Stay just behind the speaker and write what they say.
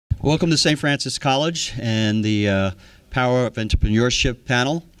Welcome to St. Francis College and the Power of Entrepreneurship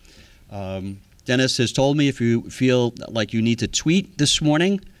panel. Dennis has told me if you feel like you need to tweet this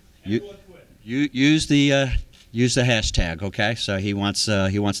morning, use the hashtag. Okay, so he wants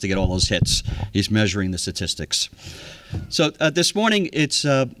to get all those hits. He's measuring the statistics. So this morning, it's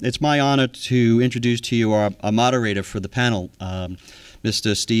my honor to introduce to you our moderator for the panel,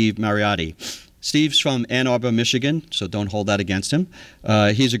 Mr. Steve Mariotti. Steve's from Ann Arbor, Michigan, so don't hold that against him.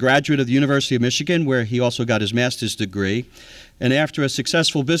 He's a graduate of the University of Michigan, where he also got his master's degree. And after a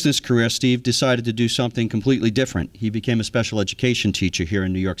successful business career, Steve decided to do something completely different. He became a special education teacher here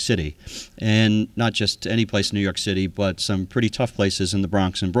in New York City. And not just any place in New York City, but some pretty tough places in the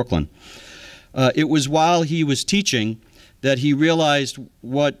Bronx and Brooklyn. It was while he was teaching that he realized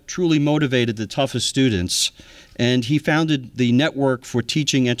what truly motivated the toughest students, and he founded the Network for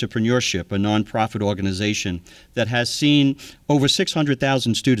Teaching Entrepreneurship, a nonprofit organization that has seen over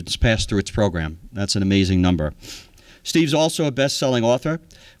 600,000 students pass through its program. That's an amazing number. Steve's also a best-selling author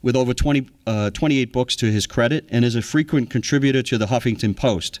with over 28 books to his credit and is a frequent contributor to the Huffington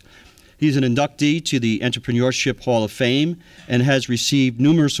Post. He's an inductee to the Entrepreneurship Hall of Fame and has received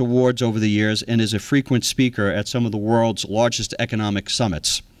numerous awards over the years and is a frequent speaker at some of the world's largest economic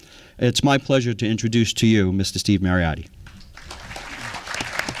summits. It's my pleasure to introduce to you Mr. Steve Mariotti.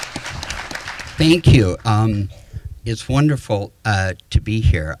 Thank you. It's wonderful to be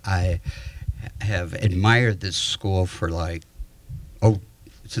here. I have admired this school for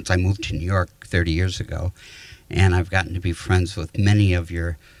since I moved to New York 30 years ago, and I've gotten to be friends with many of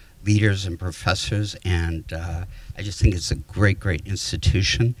your leaders and professors, and I just think it's a great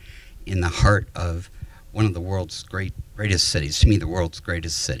institution in the heart of one of the world's greatest cities, to me the world's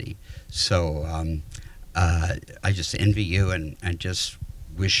greatest city. So I just envy you and just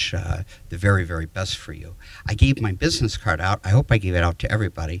wish the very best for you. I gave my business card out. I hope I gave it out to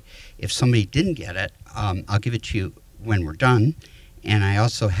everybody. If somebody didn't get it, I'll give it to you when we're done, and I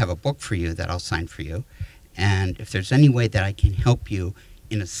also have a book for you that I'll sign for you. And if there's any way that I can help you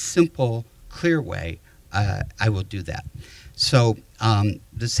in a simple, clear way, I will do that. So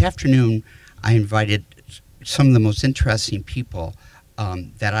this afternoon, I invited some of the most interesting people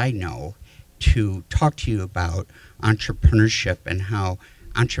that I know to talk to you about entrepreneurship and how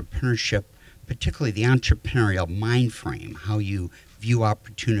entrepreneurship, particularly the entrepreneurial mind frame, how you view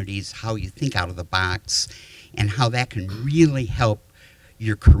opportunities, how you think out of the box, and how that can really help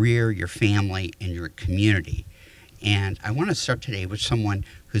your career, your family, and your community. And I want to start today with someone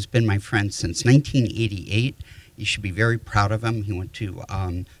who's been my friend since 1988. You should be very proud of him. He went to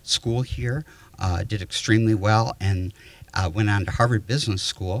school here, did extremely well, and went on to Harvard Business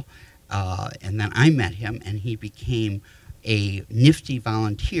School. And then I met him, and he became a nifty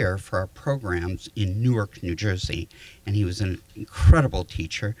volunteer for our programs in Newark, New Jersey. And he was an incredible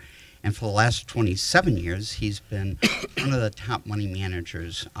teacher. And for the last 27 years, he's been one of the top money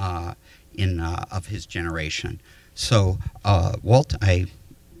managers of his generation. So, Walt,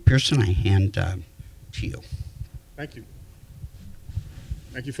 Pearson, I hand to you. Thank you.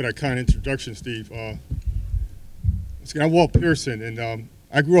 Thank you for that kind introduction, Steve. I'm Walt Pearson, and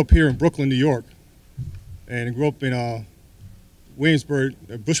I grew up here in Brooklyn, New York, and I grew up in Williamsburg,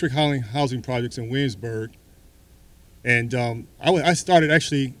 Bushwick Housing Projects in Williamsburg. And I started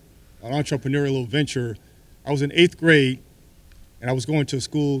actually an entrepreneurial venture. I was in 8th grade, and I was going to a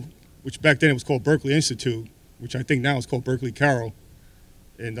school, which back then it was called Berkeley Institute, which I think now is called Berkeley Carroll,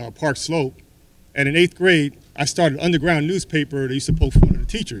 in Park Slope. And in 8th grade, I started an underground newspaper that used to poke fun at the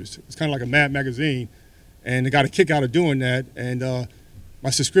teachers. It's kind of like a Mad magazine, and I got a kick out of doing that. And my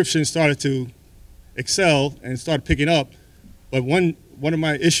subscription started to excel and started picking up. But one of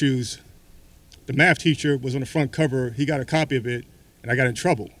my issues, the math teacher was on the front cover. He got a copy of it, and I got in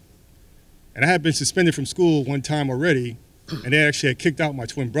trouble. And I had been suspended from school one time already, and they actually had kicked out my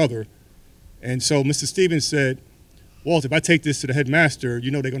twin brother. And so Mr. Stevens said, Walt, if I take this to the headmaster, you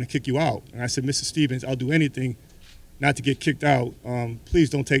know they're going to kick you out. And I said, Mr. Stevens, I'll do anything not to get kicked out.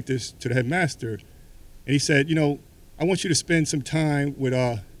 Please don't take this to the headmaster. And he said, you know, I want you to spend some time with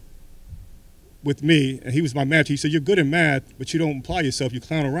me. And he was my math teacher. He said, you're good in math, but you don't apply yourself. You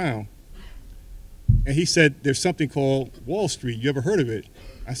clown around. And he said, there's something called Wall Street. You ever heard of it?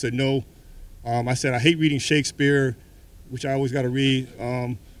 I said, no. I said, I hate reading Shakespeare, which I always got to read.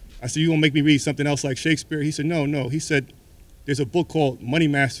 I said, you gonna make me read something else like Shakespeare? He said, no. He said, there's a book called Money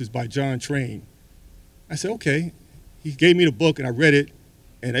Masters by John Train. I said, okay. He gave me the book, and I read it,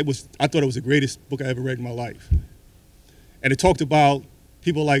 and I thought it was the greatest book I ever read in my life. And it talked about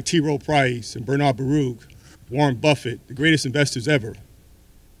people like T. Rowe Price and Bernard Baruch, Warren Buffett, the greatest investors ever.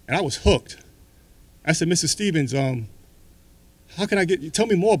 And I was hooked. I said, Mr. Stevens, how can I tell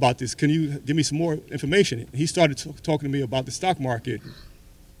me more about this? Can you give me some more information? He started talking to me about the stock market.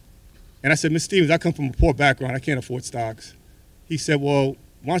 And I said, Mr. Stevens, I come from a poor background. I can't afford stocks. He said, well,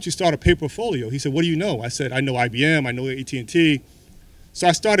 why don't you start a paper portfolio? He said, what do you know? I said, I know IBM, I know AT&T. So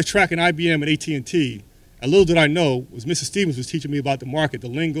I started tracking IBM and AT&T. And little did I know was Mr. Stevens was teaching me about the market, the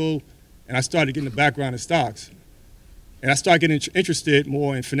lingo, and I started getting the background in stocks. And I started getting interested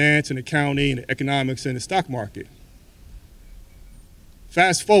more in finance and accounting and economics and the stock market.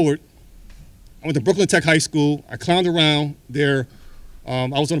 Fast forward, I went to Brooklyn Tech High School. I clowned around there. I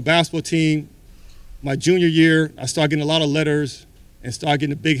was on a basketball team. My junior year, I started getting a lot of letters and started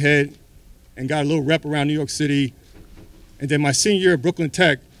getting a big head and got a little rep around New York City. And then my senior year at Brooklyn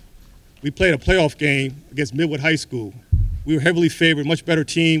Tech, we played a playoff game against Midwood High School. We were heavily favored, much better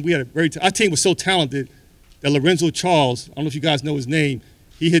team. We had our team was so talented that Lorenzo Charles, I don't know if you guys know his name,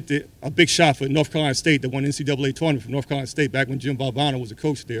 he hit a big shot for North Carolina State that won the NCAA tournament for North Carolina State back when Jim Valvano was the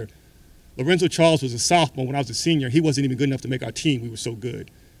coach there. Lorenzo Charles was a sophomore when I was a senior. He wasn't even good enough to make our team. We were so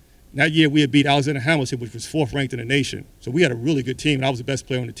good. And that year we had beat Alexander Hamilton, which was 4th ranked in the nation. So we had a really good team, and I was the best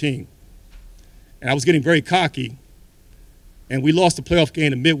player on the team. And I was getting very cocky, and we lost the playoff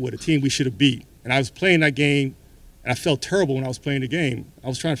game to Midwood, a team we should have beat. And I was playing that game, and I felt terrible when I was playing the game. I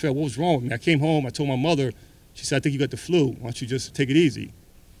was trying to figure out what was wrong with me. I came home, I told my mother, she said, I think you got the flu. Why don't you just take it easy?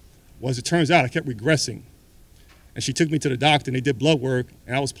 Well, as it turns out, I kept regressing. And she took me to the doctor, and they did blood work,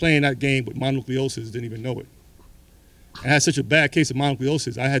 and I was playing that game with mononucleosis, didn't even know it. And I had such a bad case of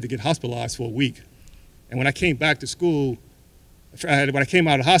mononucleosis, I had to get hospitalized for a week. And when I came back to school, when I came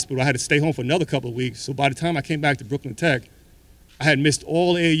out of the hospital, I had to stay home for another couple of weeks. So by the time I came back to Brooklyn Tech, I had missed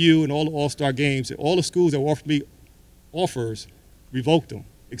all the AAU and all the All-Star games. And all the schools that offered me offers revoked them,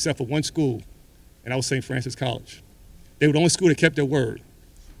 except for one school, and that was St. Francis College. They were the only school that kept their word.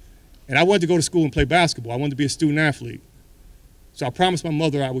 And I wanted to go to school and play basketball. I wanted to be a student athlete. So I promised my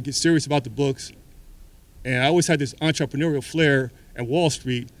mother I would get serious about the books. And I always had this entrepreneurial flair at Wall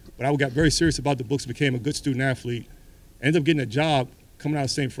Street, but I got very serious about the books and became a good student athlete. I ended up getting a job coming out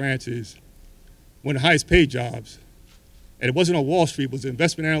of St. Francis, one of the highest paid jobs. And it wasn't on Wall Street, it was an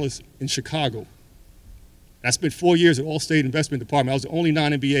investment analyst in Chicago. And I spent 4 years at Allstate Investment Department. I was the only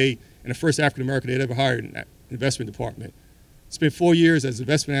non-MBA and the first African-American they'd ever hired in that investment department. Spent 4 years as an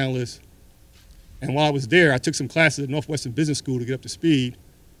investment analyst, and while I was there, I took some classes at Northwestern Business School to get up to speed.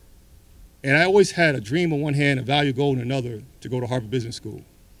 And I always had a dream on one hand, a value goal on another, to go to Harvard Business School.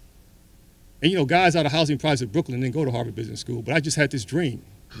 And you know, guys out of housing projects at Brooklyn didn't go to Harvard Business School, but I just had this dream.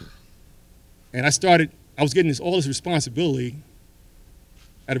 And I was getting all this responsibility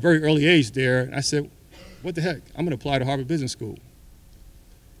at a very early age there, and I said, what the heck, I'm gonna apply to Harvard Business School.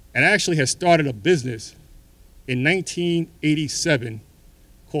 And I actually had started a business in 1987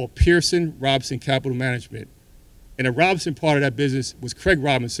 called Pearson Robinson Capital Management. And the Robinson part of that business was Craig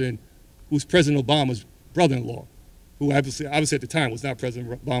Robinson, who's President Obama's brother-in-law, who obviously at the time was not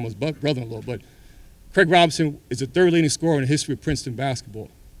President Obama's brother-in-law, but Craig Robinson is the 3rd leading scorer in the history of Princeton basketball.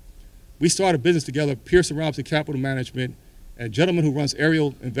 We started a business together, Pearson Robinson Capital Management, and a gentleman who runs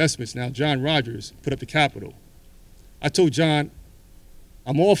Ariel Investments now, John Rogers, put up the capital. I told John,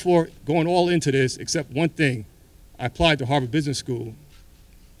 I'm all for going all into this except one thing. I applied to Harvard Business School,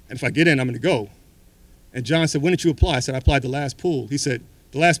 and if I get in, I'm going to go. And John said, when did you apply? I said, I applied to the last pool. He said,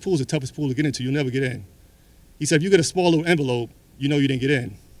 the last pool is the toughest pool to get into. You'll never get in. He said, if you get a small little envelope, you know you didn't get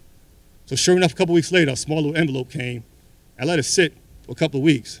in. So sure enough, a couple weeks later, a small little envelope came. I let it sit for a couple of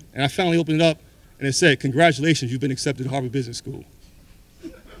weeks, and I finally opened it up, and it said, congratulations, you've been accepted to Harvard Business School.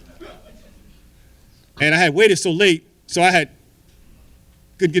 And I had waited so late, so I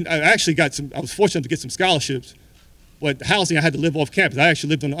was fortunate to get some scholarships, but the housing I had to live off campus. I actually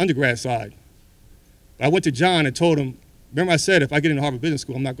lived on the undergrad side. But I went to John and told him, remember I said if I get into Harvard Business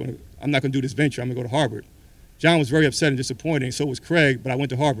School, I'm not going to do this venture, I'm going to go to Harvard. John was very upset and disappointed, and so was Craig, but I went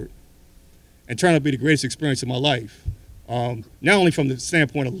to Harvard. And turned out to be the greatest experience of my life. Not only from the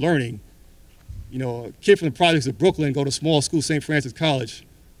standpoint of learning, you know, a kid from the projects of Brooklyn go to small school, St. Francis College.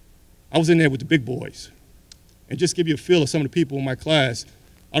 I was in there with the big boys. And just give you a feel of some of the people in my class,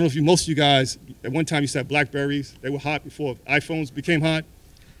 I don't know if most of you guys, at one time you said BlackBerries. They were hot before iPhones became hot.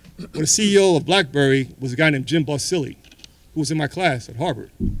 But the CEO of BlackBerry was a guy named Jim Barsili, who was in my class at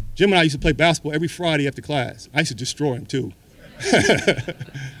Harvard. Jim and I used to play basketball every Friday after class. I used to destroy him too.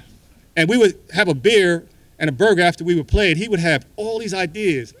 And we would have a beer and a burger after we would play, and he would have all these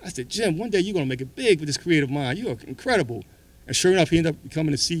ideas. I said, Jim, one day you're going to make it big with this creative mind. You are incredible. And sure enough, he ended up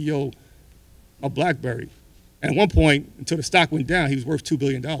becoming the CEO of BlackBerry. And at one point, until the stock went down, he was worth $2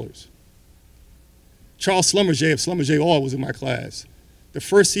 billion. Charles Schlumberger of Schlumberger Oil was in my class. The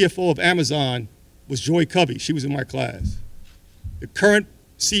first CFO of Amazon was Joy Covey. She was in my class. The current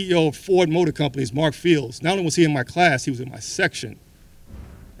CEO of Ford Motor Company is Mark Fields. Not only was he in my class, he was in my section.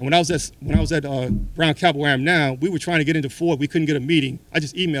 And when I was at Brown Capital, where I am now, we were trying to get into Ford. We couldn't get a meeting. I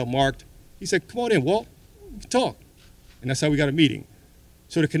just emailed Mark. He said, "Come on in, Walt. We can talk." And that's how we got a meeting.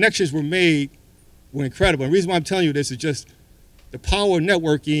 So the connections were made were incredible. And the reason why I'm telling you this is just the power of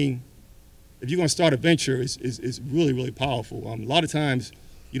networking. If you're going to start a venture, is really, really powerful. A lot of times,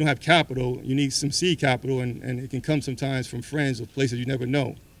 you don't have capital. You need some seed capital, and it can come sometimes from friends or places you never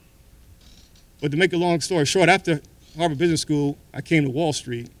know. But to make a long story short, after Harvard Business School, I came to Wall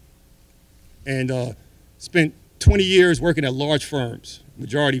Street and spent 20 years working at large firms,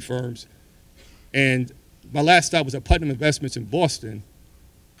 majority firms. And my last stop was at Putnam Investments in Boston,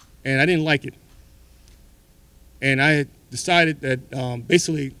 and I didn't like it. And I decided that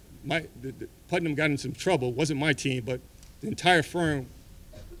basically Putnam got in some trouble. It wasn't my team, but the entire firm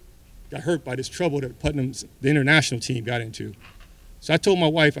got hurt by this trouble that the international team got into. So I told my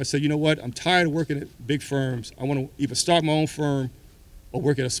wife, I said, you know what, I'm tired of working at big firms. I want to either start my own firm or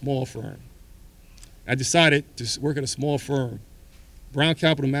work at a small firm. I decided to work at a small firm, Brown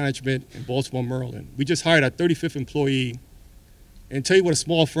Capital Management in Baltimore, Maryland. We just hired our 35th employee, and tell you what a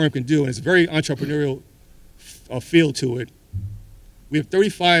small firm can do, and it's a very entrepreneurial feel to it. We have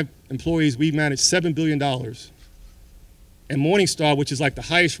 35 employees. We manage $7 billion. And Morningstar, which is like the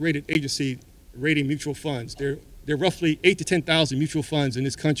highest rated agency rating mutual funds, there are roughly 8,000 to 10,000 mutual funds in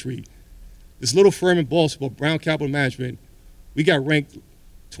this country. This little firm in Baltimore, Brown Capital Management, we got ranked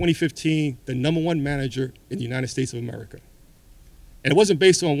 2015 the #1 manager in the United States of America. And it wasn't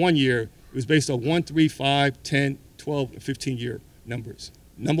based on 1 year. It was based on 1, 3, 5, 10, 12, and 15-year numbers.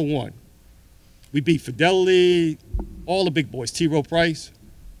 #1. We beat Fidelity, all the big boys, T. Rowe Price.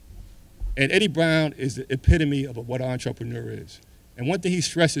 And Eddie Brown is the epitome of what an entrepreneur is. And one thing he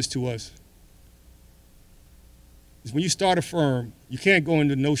stresses to us is when you start a firm, you can't go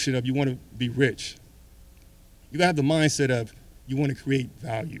into the notion of you want to be rich. You got to have the mindset of you want to create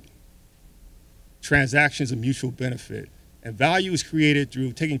value. Transactions of mutual benefit. And value is created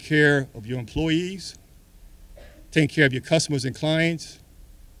through taking care of your employees, taking care of your customers and clients,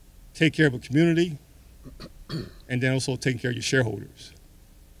 take care of a community, and then also taking care of your shareholders.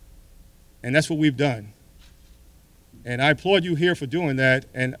 And that's what we've done. And I applaud you here for doing that,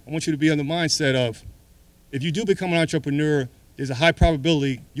 and I want you to be on the mindset of, if you do become an entrepreneur, there's a high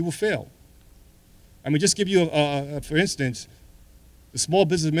probability you will fail. I mean, just give you for instance, the Small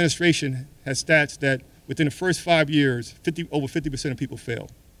Business Administration has stats that within the first 5 years, over 50% of people fail.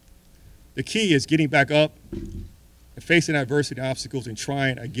 The key is getting back up and facing adversity and obstacles and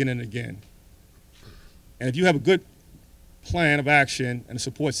trying again and again. And if you have a good plan of action and a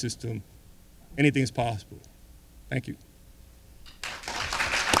support system, anything is possible. Thank you.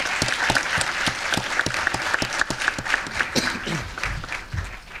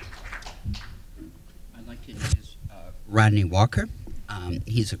 I'd like to introduce Rodney Walker.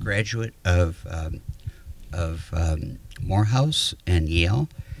 He's a graduate of Morehouse and Yale,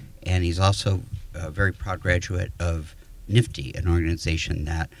 and he's also a very proud graduate of NIFTY, an organization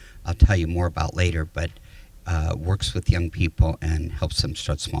that I'll tell you more about later, but works with young people and helps them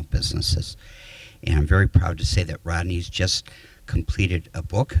start small businesses. And I'm very proud to say that Rodney's just completed a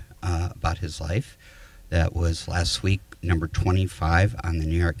book about his life that was last week number 25 on the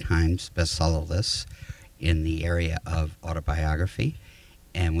New York Times bestseller list in the area of autobiography,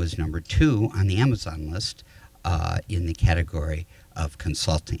 and was number 2 on the Amazon list in the category of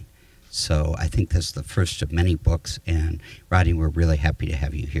consulting. So I think this is the first of many books, and Rodney, we're really happy to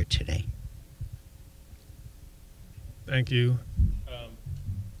have you here today. Thank you.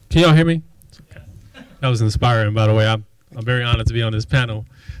 Can y'all hear me? Okay. That was inspiring, by the way. I'm very honored to be on this panel.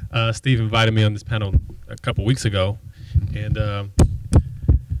 Steve invited me on this panel a couple weeks ago, and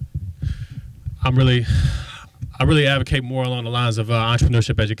I really advocate more along the lines of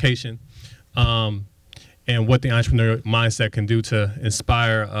entrepreneurship education and what the entrepreneurial mindset can do to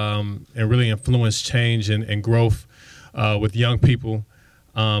inspire and really influence change and growth with young people.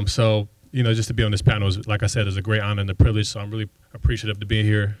 So, you know, just to be on this panel, is, like I said, is a great honor and a privilege. So I'm really appreciative to be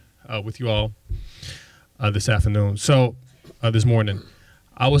here with you all this afternoon. So this morning,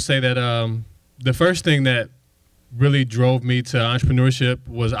 I would say that the first thing that really drove me to entrepreneurship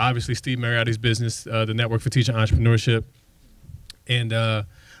was obviously Steve Mariotti's business, the Network for Teaching Entrepreneurship. And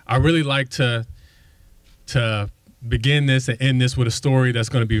I really like to begin this and end this with a story that's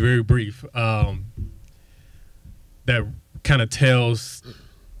going to be very brief, that kind of tells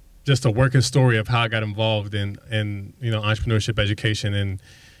just a working story of how I got involved in you know, entrepreneurship education and,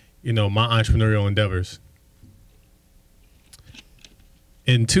 you know, my entrepreneurial endeavors.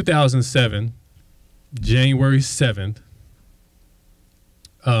 In 2007, January 7th,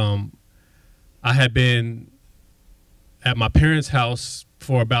 I had been at my parents' house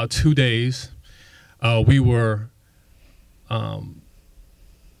for about 2 days. We were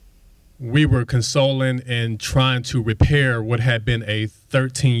consoling and trying to repair what had been a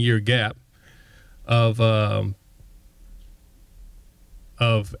 13-year gap of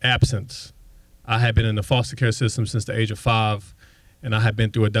absence. I had been in the foster care system since the age of 5, and I had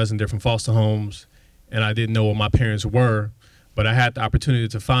been through a dozen different foster homes, and I didn't know where my parents were, but I had the opportunity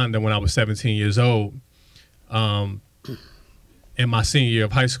to find them when I was 17 years old, in my senior year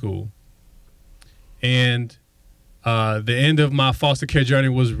of high school. And the end of my foster care journey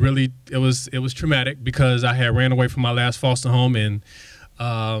was really, it was traumatic, because I had ran away from my last foster home, and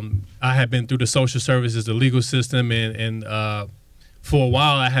I had been through the social services, the legal system, and for a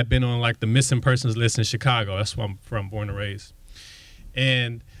while I had been on like the missing persons list in Chicago. That's where I'm from, born and raised.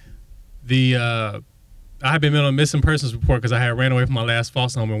 And I had been on a missing persons report because I had ran away from my last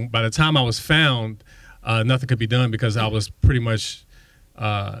foster home, and by the time I was found, nothing could be done, because I was pretty much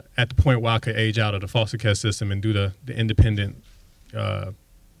at the point where I could age out of the foster care system and do the independent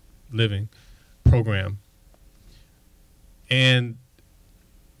living program. And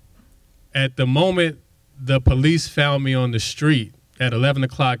at the moment the police found me on the street at 11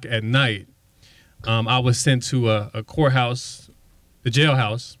 o'clock at night, I was sent to a courthouse, the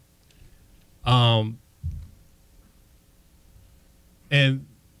jailhouse, and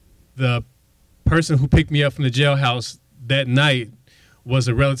the person who picked me up from the jailhouse that night was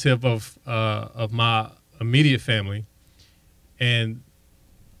a relative of my immediate family, and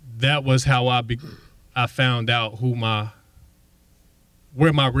that was how I found out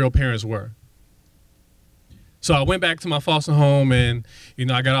where my real parents were. So I went back to my foster home, and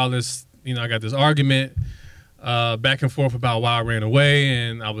I got all this, I got this argument back and forth about why I ran away,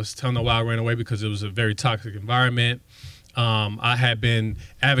 and I was telling them why I ran away because it was a very toxic environment. I had been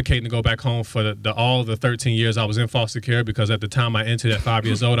advocating to go back home for all the 13 years I was in foster care, because at the time I entered at 5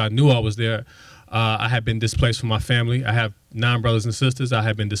 years old, I knew I was there. I had been displaced from my family. I have 9 brothers and sisters. I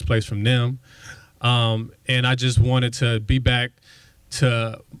had been displaced from them. And I just wanted to be back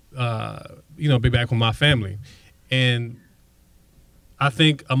to, be back with my family. And I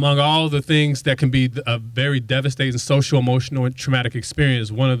think among all the things that can be a very devastating social, emotional, and traumatic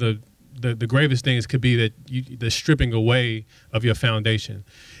experience, one of the gravest things could be that the stripping away of your foundation.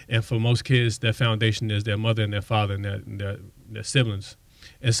 And for most kids, their foundation is their mother and their father and their siblings.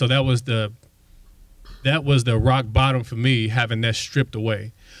 And so that was the rock bottom for me, having that stripped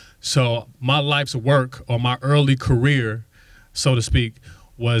away. So my life's work, or my early career, so to speak,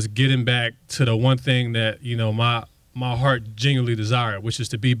 was getting back to the one thing that, my heart genuinely desired, which is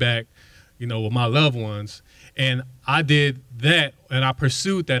to be back, with my loved ones. And I did that, and I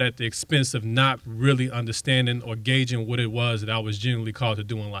pursued that at the expense of not really understanding or gauging what it was that I was genuinely called to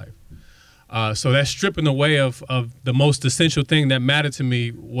do in life. So that stripping away of the most essential thing that mattered to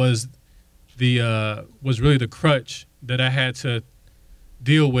me was really the crutch that I had to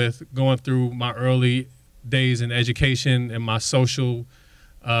deal with going through my early days in education and my social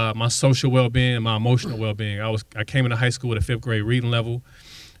well-being and my emotional well-being. I came into high school with a 5th grade reading level.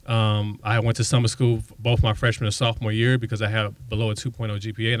 I went to summer school both my freshman and sophomore year because I had below a 2.0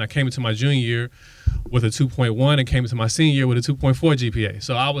 GPA, and I came into my junior year with a 2.1 and came into my senior year with a 2.4 GPA.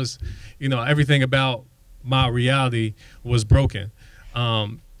 So I was, everything about my reality was broken.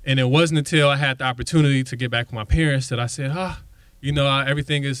 And it wasn't until I had the opportunity to get back with my parents that I said,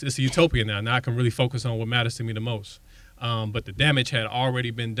 everything is a utopia now. Now I can really focus on what matters to me the most. But the damage had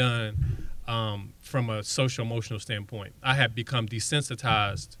already been done from a social emotional standpoint. I had become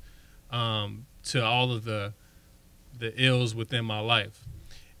desensitized to all of the ills within my life.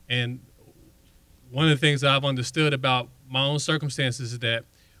 And one of the things that I've understood about my own circumstances is that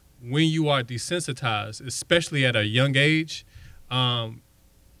when you are desensitized, especially at a young age,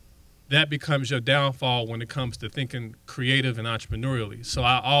 that becomes your downfall when it comes to thinking creative and entrepreneurially. So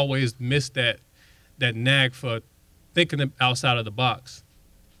I always missed that nag for thinking outside of the box.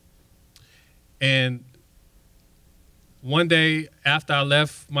 And one day after I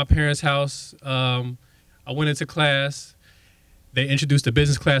left my parents' house, I went into class. They introduced a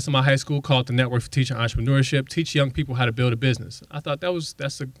business class in my high school called the Network for Teaching Entrepreneurship, teach young people how to build a business. I thought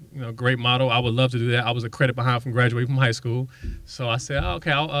that's a great motto. I would love to do that. I was a credit behind from graduating from high school. So I said,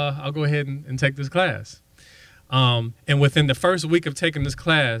 okay, I'll go ahead and take this class. And within the first week of taking this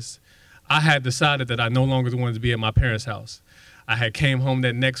class, I had decided that I no longer wanted to be at my parents' house. I had came home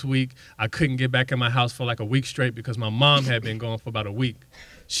that next week. I couldn't get back in my house for like a week straight because my mom had been gone for about a week.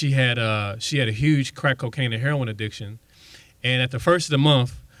 She had a huge crack cocaine and heroin addiction. And at the first of the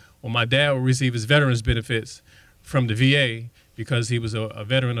month, when my dad would receive his veterans benefits from the VA, because he was a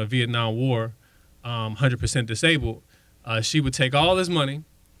veteran of Vietnam War, 100% disabled. She would take all his money,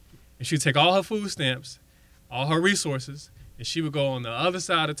 and she'd take all her food stamps, all her resources, and she would go on the other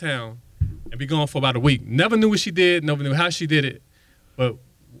side of town and be gone for about a week. Never knew what she did, never knew how she did it, but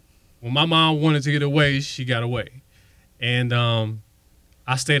when my mom wanted to get away, she got away. And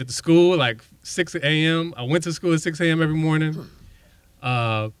I stayed at the school like 6 a.m. I went to school at 6 a.m. every morning.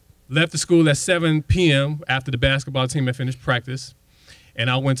 Left the school at 7 p.m. after the basketball team had finished practice. And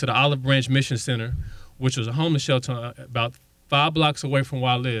I went to the Olive Branch Mission Center, which was a homeless shelter about 5 blocks away from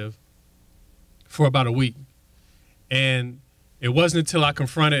where I live, for about a week. And it wasn't until I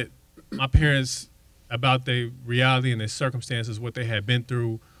confronted my parents about their reality and their circumstances, what they had been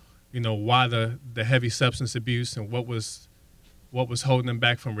through, you know, why the heavy substance abuse and what was holding them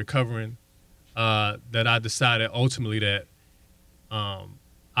back from recovering, that I decided ultimately that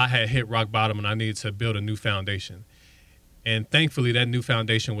I had hit rock bottom and I needed to build a new foundation. And thankfully, that new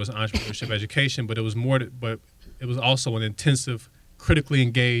foundation was entrepreneurship education, but it was it was also an intensive, critically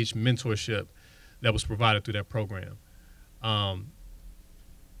engaged mentorship that was provided through that program.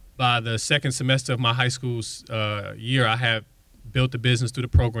 By the second semester of my high school year, I had built a business through the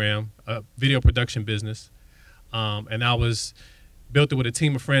program, a video production business, and I built it with a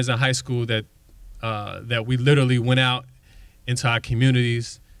team of friends in high school that we literally went out into our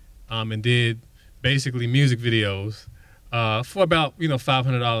communities and did basically music videos for about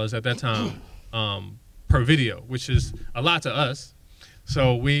 $500 at that time per video, which is a lot to us.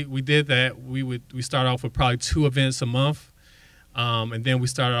 So we did that. We started off with probably 2 events a month, and then we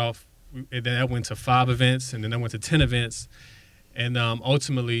started off. And then that went to 5 events, and then that went to 10 events, and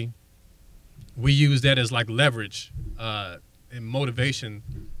ultimately we used that as like leverage and motivation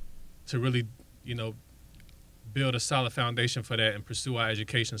to really build a solid foundation for that and pursue our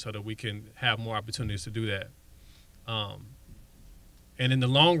education so that we can have more opportunities to do that. And in the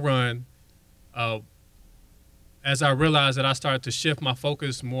long run, as I realized that I started to shift my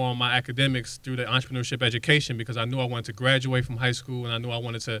focus more on my academics through the entrepreneurship education, because I knew I wanted to graduate from high school and I knew I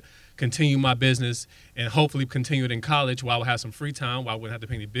wanted to continue my business and hopefully continue it in college while I would have some free time, while I wouldn't have to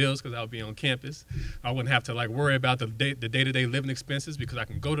pay any bills because I would be on campus. I wouldn't have to worry about the day-to-day living expenses because I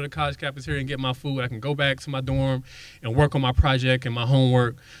can go to the college cafeteria and get my food. I can go back to my dorm and work on my project and my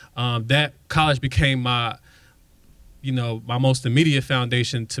homework. That college became my most immediate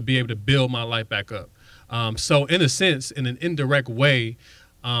foundation to be able to build my life back up. So in a sense, in an indirect way,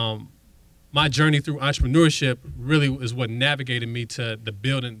 my journey through entrepreneurship really is what navigated me to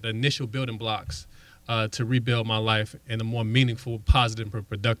the initial building blocks to rebuild my life in a more meaningful, positive, and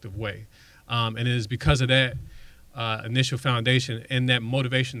productive way. And it is because of that initial foundation and that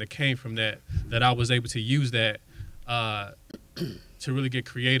motivation that came from that I was able to use that to really get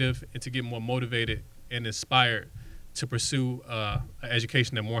creative and to get more motivated and inspired to pursue an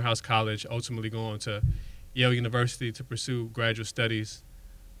education at Morehouse College, ultimately going to Yale University to pursue graduate studies,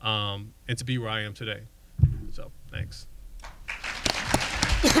 and to be where I am today. So, thanks.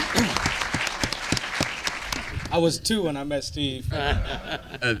 I was 2 when I met Steve.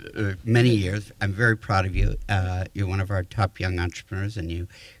 Many years. I'm very proud of you. You're one of our top young entrepreneurs, and you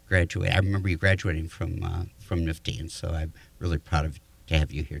graduated. I remember you graduating from NYSE, and so I'm really proud to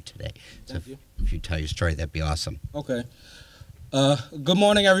have you here today. So if you tell your story, that'd be awesome. Okay. Good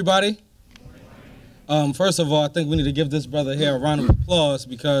morning, everybody. First of all, I think we need to give this brother here a round of applause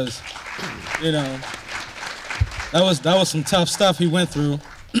because, that was some tough stuff he went through.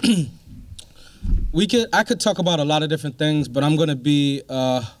 I could talk about a lot of different things, but I'm gonna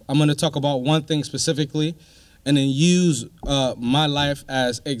talk about one thing specifically, and then use my life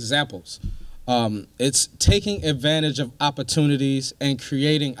as examples. It's taking advantage of opportunities and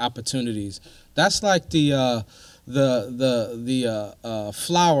creating opportunities. That's like the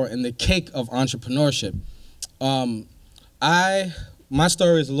flower and the cake of entrepreneurship. My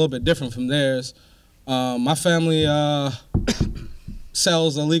story is a little bit different from theirs. My family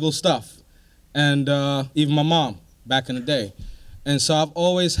sells illegal stuff, and even my mom back in the day. And so I've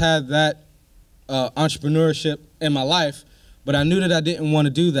always had that entrepreneurship in my life, but I knew that I didn't want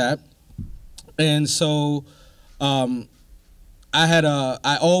to do that. And so I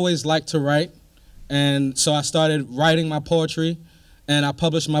always liked to write. And so I started writing my poetry, and I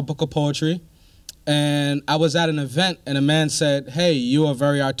published my book of poetry. And I was at an event, and a man said, "Hey, you are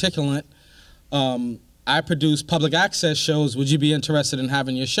very articulate. I produce public access shows. Would you be interested in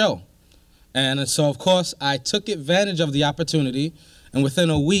having your show?" And so, of course, I took advantage of the opportunity. And within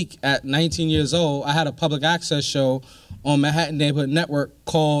a week, at 19 years old, I had a public access show on Manhattan Neighborhood Network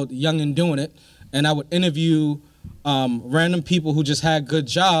called Young and Doing It. And I would interview random people who just had good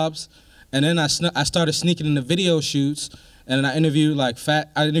jobs. And then I started sneaking into video shoots, and I interviewed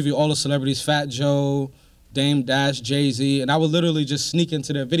I interviewed all the celebrities, Fat Joe, Dame Dash, Jay-Z, and I would literally just sneak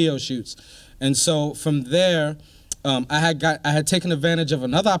into their video shoots. And so from there, I had taken advantage of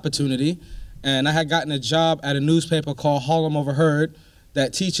another opportunity, and I had gotten a job at a newspaper called Harlem Overheard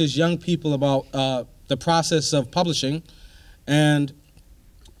that teaches young people about the process of publishing. And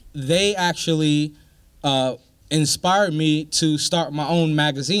they actually inspired me to start my own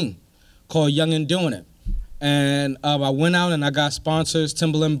magazine called Young and Doing It. And I went out and I got sponsors,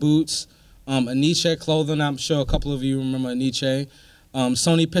 Timberland boots, Aniche clothing, I'm sure a couple of you remember Aniche,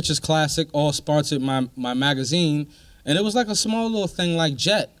 Sony Pictures Classic, all sponsored my magazine. And it was like a small little thing like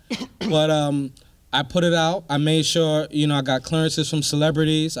Jet. But I put it out, I made sure, you know, I got clearances from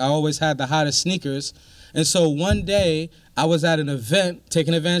celebrities, I always had the hottest sneakers. And so one day, I was at an event,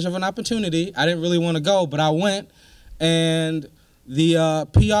 taking advantage of an opportunity. I didn't really want to go, but I went, and the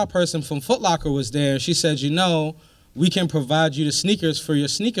PR person from Foot Locker was there. She said, you know, we can provide you the sneakers for your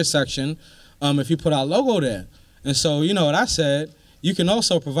sneaker section if you put our logo there. And so, you know what I said? You can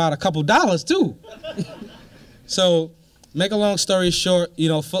also provide a couple dollars, too. So, make a long story short, you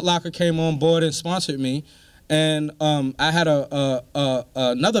know, Foot Locker came on board and sponsored me. And I had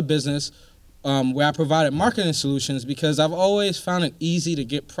another business where I provided marketing solutions because I've always found it easy to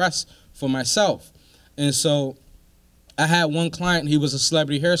get press for myself. And so I had one client, he was a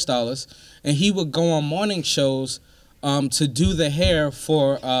celebrity hairstylist, and he would go on morning shows to do the hair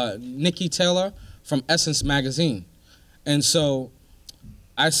for Nikki Taylor from Essence magazine. And so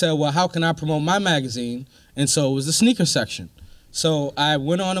I said, well, how can I promote my magazine? And so it was the sneaker section. So I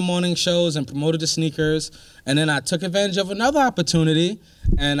went on the morning shows and promoted the sneakers, and then I took advantage of another opportunity,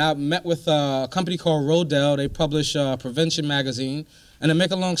 and I met with a company called Rodell. They publish Prevention magazine, and to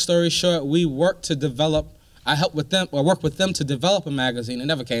make a long story short, we worked to develop, I worked with them to develop a magazine. It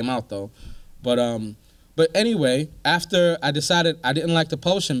never came out though. But anyway, after I decided I didn't like the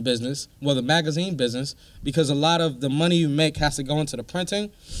publishing business, well, the magazine business, because a lot of the money you make has to go into the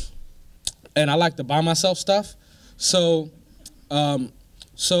printing, and I like to buy myself stuff. So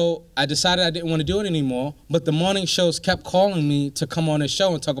I decided I didn't want to do it anymore, but the morning shows kept calling me to come on this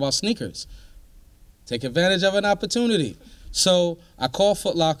show and talk about sneakers. Take advantage of an opportunity. So I called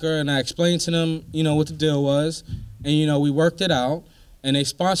Foot Locker and I explained to them, you know, what the deal was, and you know, we worked it out, and they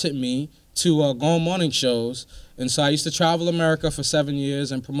sponsored me to go on morning shows. And so I used to travel America for 7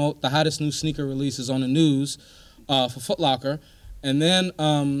 years and promote the hottest new sneaker releases on the news for Foot Locker. And then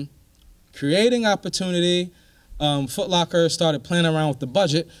creating opportunity, Foot Locker started playing around with the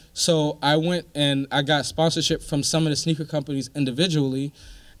budget, so I went and I got sponsorship from some of the sneaker companies individually,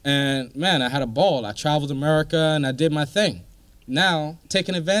 and man, I had a ball. I traveled America and I did my thing. Now,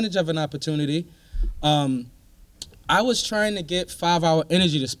 taking advantage of an opportunity, I was trying to get 5 Hour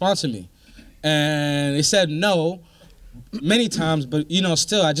Energy to sponsor me, and they said no many times, but you know,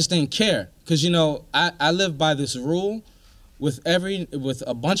 still I just didn't care, because you know, I live by this rule, with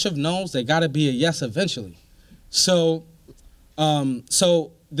a bunch of no's, they gotta be a yes eventually. So,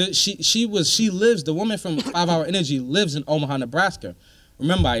 the woman from 5 Hour Energy lives in Omaha, Nebraska.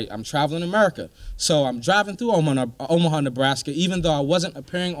 Remember, I'm traveling America. So I'm driving through Omaha, Nebraska. Even though I wasn't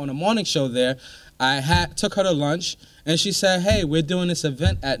appearing on a morning show there, I took her to lunch, and she said, hey, we're doing this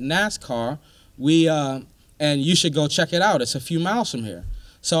event at NASCAR. And you should go check it out. It's a few miles from here.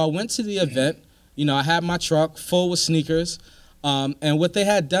 So I went to the event. You know, I had my truck full with sneakers. And what they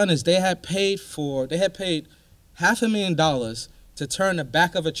had done is they had paid $500,000 to turn the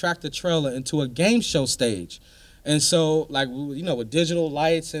back of a tractor trailer into a game show stage. And so, like, you know, with digital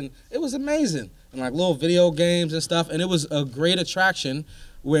lights, and it was amazing, and like little video games and stuff, and it was a great attraction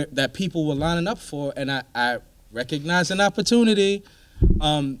that people were lining up for, and I recognized an opportunity.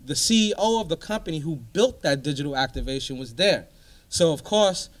 The CEO of the company who built that digital activation was there. So, of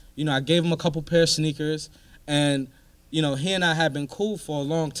course, you know, I gave him a couple pair of sneakers, and you know, he and I had been cool for a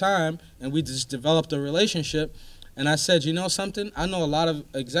long time, and we just developed a relationship. And I said, you know something? I know a lot of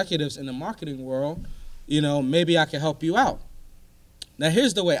executives in the marketing world. You know, maybe I can help you out. Now,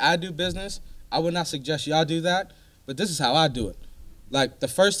 here's the way I do business. I would not suggest y'all do that, but this is how I do it. Like, the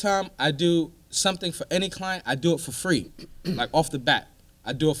first time I do something for any client, I do it for free. Like, off the bat,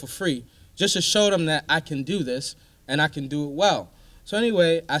 I do it for free, just to show them that I can do this, and I can do it well. So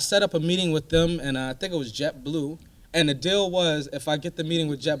anyway, I set up a meeting with them, and I think it was JetBlue. And the deal was, if I get the meeting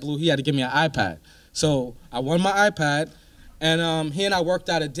with JetBlue, he had to give me an iPad. So I won my iPad, and he and I worked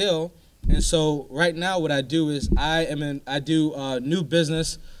out a deal. And so right now what I do is I do new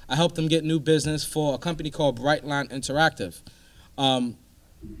business. I help them get new business for a company called Brightline Interactive.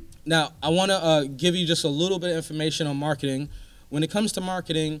 Now, I want to give you just a little bit of information on marketing. When it comes to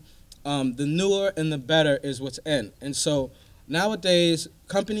marketing, the newer and the better is what's in. And so nowadays,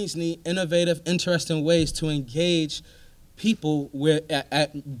 companies need innovative, interesting ways to engage people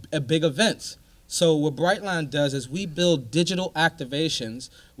at big events. So what Brightline does is we build digital activations,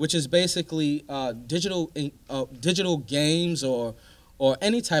 which is basically digital games or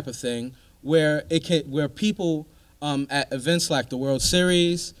any type of thing where people at events like the World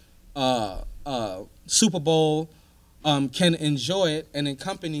Series, Super Bowl, can enjoy it, and then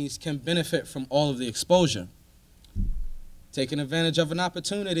companies can benefit from all of the exposure. Taking advantage of an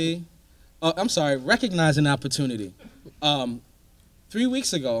opportunity, recognizing opportunity. 3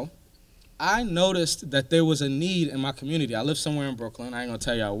 weeks ago, I noticed that there was a need in my community. I live somewhere in Brooklyn. I ain't gonna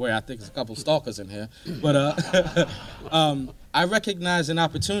tell y'all where. I think there's a couple stalkers in here. But I recognized an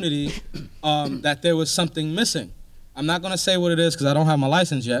opportunity that there was something missing. I'm not gonna say what it is because I don't have my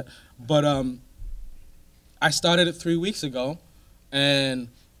license yet. But I started it 3 weeks ago, and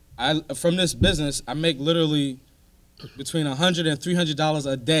from this business, I make literally between $100 and $300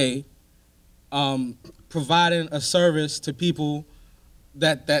 a day, providing a service to people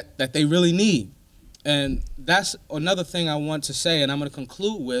that they really need. And that's another thing I want to say, and I'm going to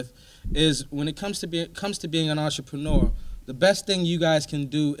conclude with, is when it comes to being an entrepreneur, the best thing you guys can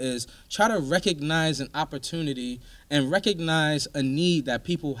do is try to recognize an opportunity and recognize a need that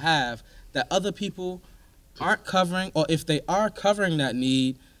people have that other people aren't covering, or if they are covering that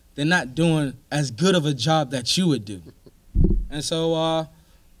need, they're not doing as good of a job that you would do. And so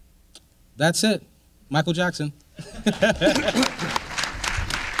that's it. Michael Jackson.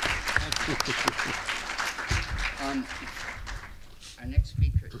 Our next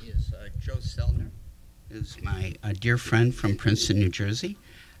speaker is Joe Seldner, who's my dear friend from Princeton, New Jersey.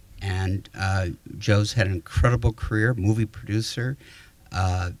 And Joe's had an incredible career, movie producer,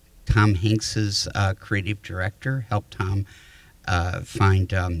 Tom Hanks's creative director, helped Tom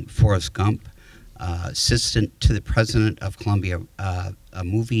find Forrest Gump, assistant to the president of Columbia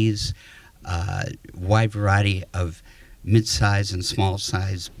Movies, wide variety of mid-size and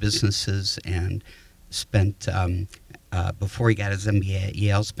small-size businesses, and spent, before he got his MBA at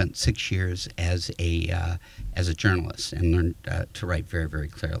Yale, spent 6 years as a journalist and learned to write very, very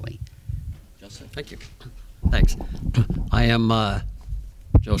clearly. Joseph, thank you. Thanks. I am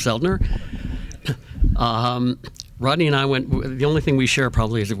Joe Seldner. Rodney and I the only thing we share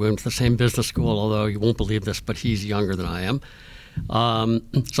probably is that we went to the same business school, although you won't believe this, but he's younger than I am.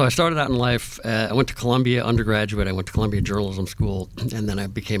 So I started out in life, I went to Columbia undergraduate, I went to Columbia Journalism School, and then I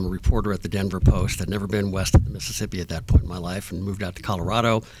became a reporter at the Denver Post. I'd never been west of the Mississippi at that point in my life, and moved out to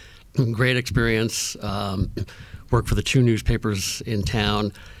Colorado. Great experience, worked for the 2 newspapers in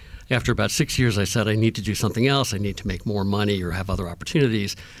town. After about 6 years, I said, I need to do something else. I need to make more money or have other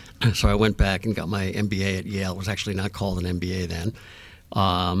opportunities. So I went back and got my MBA at Yale. It was actually not called an MBA then.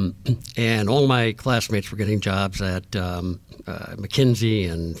 And all my classmates were getting jobs at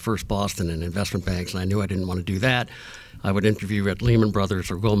McKinsey and First Boston and investment banks, and I knew I didn't want to do that. I would interview at Lehman Brothers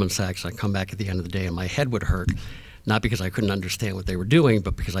or Goldman Sachs. I'd come back at the end of the day and my head would hurt, not because I couldn't understand what they were doing,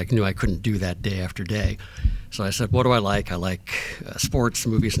 but because I knew I couldn't do that day after day. So I said, what do I like? I like sports,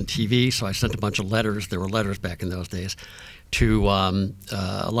 movies, and TV. So I sent a bunch of letters. There were letters back in those days to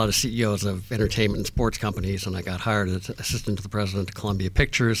a lot of CEOs of entertainment and sports companies, and I got hired as assistant to the president of Columbia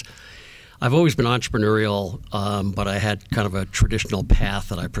Pictures. I've always been entrepreneurial, but I had kind of a traditional path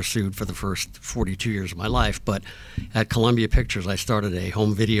that I pursued for the first 42 years of my life. But at Columbia Pictures, I started a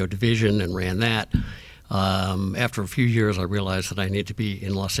home video division and ran that. After a few years, I realized that I needed to be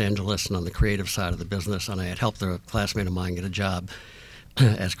in Los Angeles and on the creative side of the business, and I had helped a classmate of mine get a job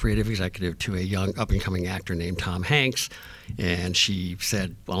as creative executive to a young up-and-coming actor named Tom Hanks. And she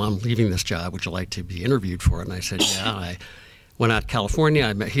said, well, I'm leaving this job. Would you like to be interviewed for it? And I said, yeah. I went out to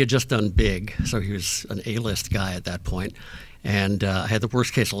California. He had just done Big, so he was an A-list guy at that point. And I had the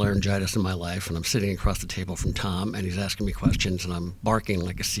worst case of laryngitis in my life, and I'm sitting across the table from Tom, and he's asking me questions, and I'm barking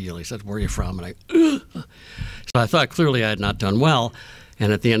like a seal. He said, where are you from? And so I thought clearly I had not done well.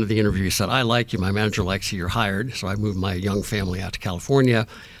 And at the end of the interview, he said, I like you. My manager likes you. You're hired. So I moved my young family out to California.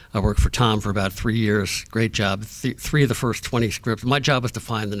 I worked for Tom for about 3 years. Great job. 3 of the first 20 scripts. My job was to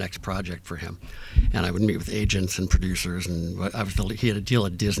find the next project for him. And I would meet with agents and producers. And he had a deal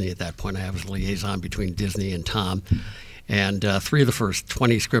at Disney at that point. I was a liaison between Disney and Tom. And 3 of the first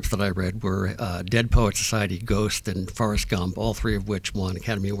 20 scripts that I read were Dead Poets Society, Ghost, and Forrest Gump, all 3 of which won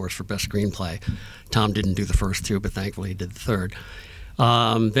Academy Awards for Best Screenplay. Tom didn't do the first 2, but thankfully he did the third.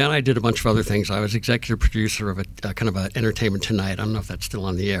 Then I did a bunch of other things. I was executive producer of a kind of an Entertainment Tonight. I don't know if that's still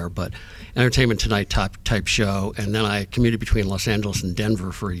on the air, but Entertainment Tonight type show. And then I commuted between Los Angeles and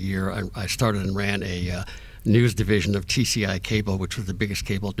Denver for a year. I started and ran a news division of TCI Cable, which was the biggest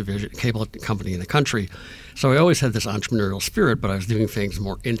cable company in the country. So I always had this entrepreneurial spirit, but I was doing things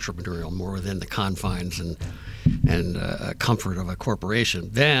more intrapreneurial, more within the confines and comfort of a corporation.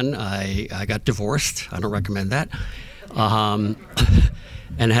 Then I got divorced. I don't recommend that.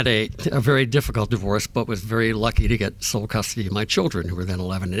 And had a very difficult divorce, but was very lucky to get sole custody of my children, who were then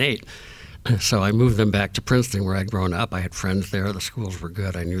 11 and 8. So I moved them back to Princeton, where I'd grown up. I had friends there. The schools were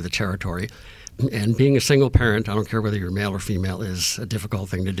good. I knew the territory. And being a single parent, I don't care whether you're male or female, is a difficult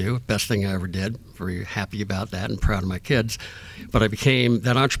thing to do. Best thing I ever did. Very happy about that and proud of my kids. But I became,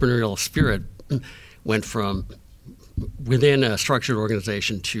 that entrepreneurial spirit went from within a structured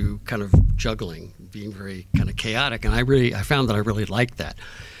organization to kind of juggling, being very kind of chaotic. And I found that I really liked that.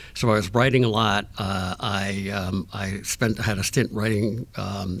 So I was writing a lot. I had a stint writing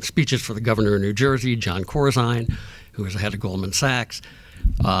speeches for the governor of New Jersey, John Corzine, who was the head of Goldman Sachs.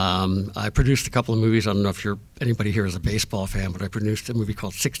 I produced a couple of movies. I don't know if anybody here is a baseball fan, but I produced a movie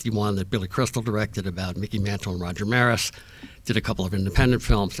called 61 that Billy Crystal directed about Mickey Mantle and Roger Maris. Did a couple of independent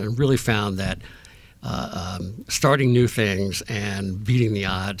films, and really found that starting new things and beating the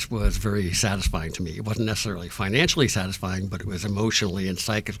odds was very satisfying to me. It wasn't necessarily financially satisfying, but it was emotionally and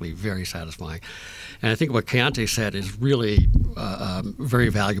psychically very satisfying. And I think what Kiante said is really very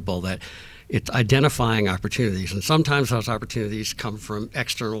valuable, that it's identifying opportunities. And sometimes those opportunities come from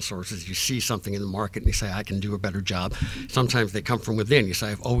external sources. You see something in the market and you say, I can do a better job. Sometimes they come from within. You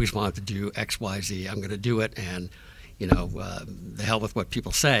say, I've always wanted to do X, Y, Z. I'm going to do it, and the hell with what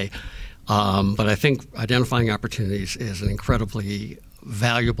people say. But I think identifying opportunities is an incredibly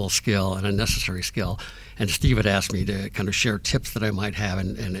valuable skill and a necessary skill. And Steve had asked me to kind of share tips that I might have,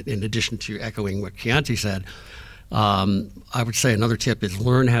 and in addition to echoing what Kiante said, I would say another tip is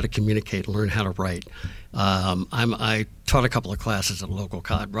learn how to communicate, learn how to write. I taught a couple of classes at a local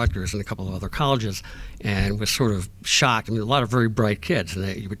college, Rutgers, and a couple of other colleges, and was sort of shocked. I mean, a lot of very bright kids, and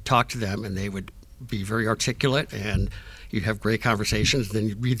you would talk to them, and they would be very articulate, and you'd have great conversations. Then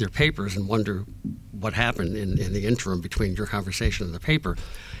you'd read their papers and wonder what happened in the interim between your conversation and the paper.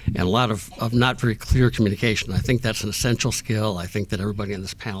 And a lot of not very clear communication. I think that's an essential skill. I think that everybody on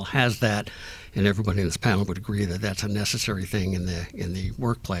this panel has that, and everybody on this panel would agree that that's a necessary thing in the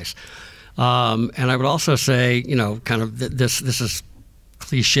workplace. And I would also say, kind of this is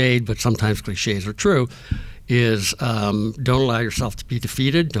cliched, but sometimes cliches are true, is don't allow yourself to be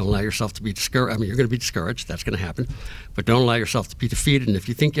defeated. Don't allow yourself to be discouraged. I mean, you're going to be discouraged. That's going to happen. But don't allow yourself to be defeated. And if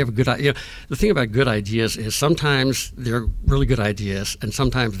you think you have a good idea, the thing about good ideas is sometimes they're really good ideas, and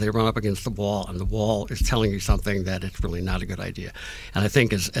sometimes they run up against the wall, and the wall is telling you something that it's really not a good idea. And I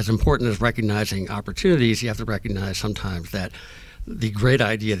think as important as recognizing opportunities, you have to recognize sometimes that the great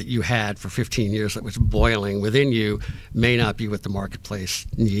idea that you had for 15 years that was boiling within you may not be what the marketplace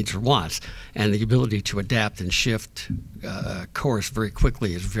needs or wants. And the ability to adapt and shift course very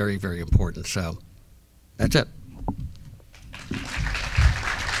quickly is very, very important. So that's it.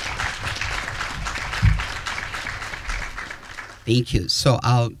 Thank you. So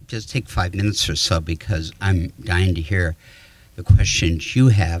I'll just take 5 minutes or so, because I'm dying to hear the questions you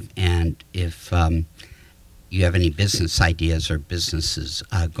have, and if you have any business ideas or businesses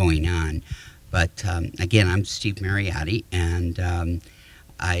going on. But again, I'm Steve Mariotti, and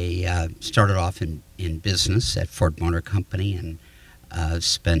I started off in business at Ford Motor Company, and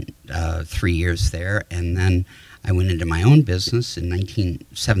spent 3 years there. And then I went into my own business in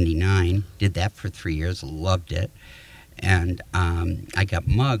 1979, did that for 3 years, loved it. And I got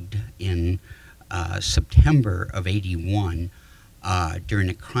mugged in September of '81 during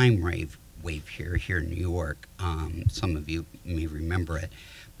a crime wave here in New York. Some of you may remember it,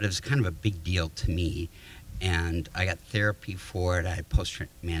 but it was kind of a big deal to me, and I got therapy for it. I had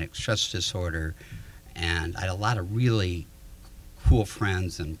post-traumatic stress disorder, and I had a lot of really cool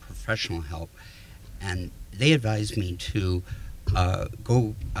friends and professional help, and they advised me to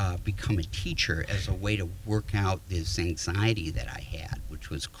go become a teacher as a way to work out this anxiety that I had, which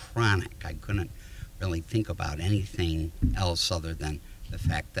was chronic. I couldn't really think about anything else other than the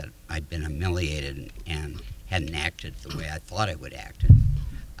fact that I'd been humiliated and hadn't acted the way I thought I would act.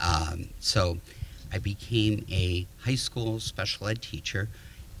 So I became a high school special ed teacher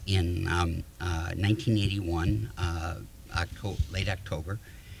in 1981, late October,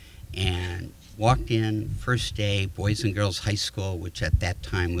 and walked in first day, Boys and Girls High School, which at that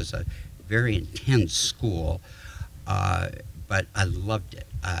time was a very intense school, but I loved it.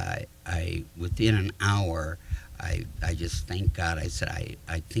 Within an hour, I just thank God. I said,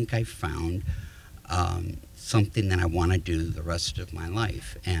 I think I found something that I want to do the rest of my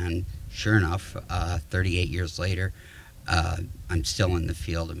life. And sure enough, 38 years later, I'm still in the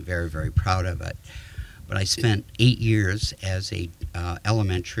field. I'm very, very proud of it. But I spent 8 years as a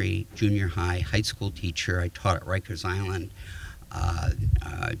elementary, junior high, high school teacher. I taught at Rikers Island,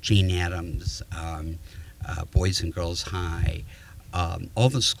 Jane Addams, Boys and Girls High, all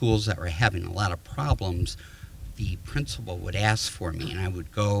the schools that were having a lot of problems. The principal would ask for me, and I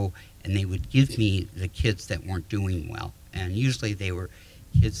would go, and they would give me the kids that weren't doing well. And usually they were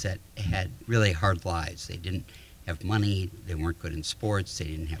kids that had really hard lives. They didn't have money, they weren't good in sports, they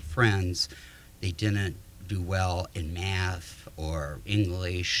didn't have friends, they didn't do well in math or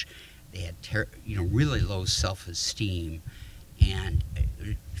English. They had really low self-esteem, and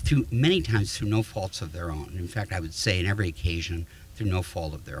many times through no faults of their own. In fact, I would say in every occasion through no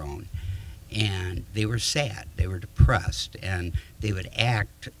fault of their own. And they were sad, they were depressed, and they would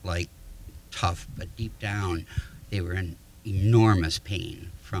act like tough, but deep down they were in enormous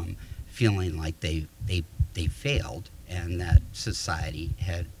pain from feeling like they failed and that society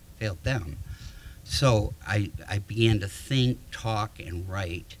had failed them. So I began to think, talk, and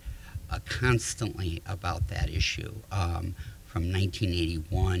write constantly about that issue from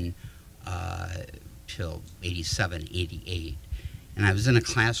 1981 till 87, 88. And I was in a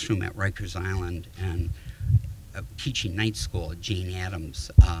classroom at Rikers Island and teaching night school at Jane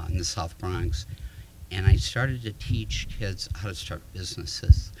Addams in the South Bronx. And I started to teach kids how to start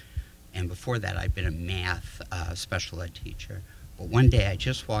businesses. And before that, I'd been a math special ed teacher. But one day I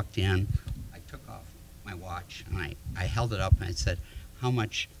just walked in, I took off my watch, and I held it up and I said, "How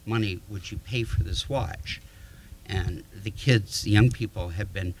much money would you pay for this watch?" And the kids, the young people,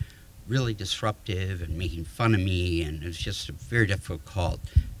 had been really disruptive and making fun of me, and it was just a very difficult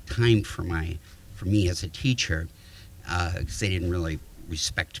time for me as a teacher, because they didn't really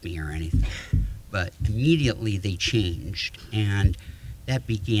respect me or anything. But immediately they changed, and that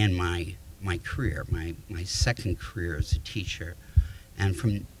began my career, my second career as a teacher. And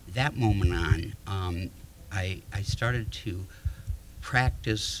from that moment on, I started to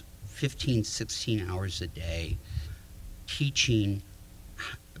practice 15, 16 hours a day, teaching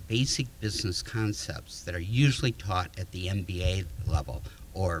basic business concepts that are usually taught at the MBA level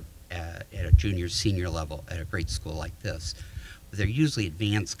or at a junior, senior level at a great school like this. But they're usually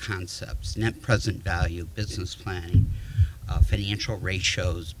advanced concepts: net present value, business planning, financial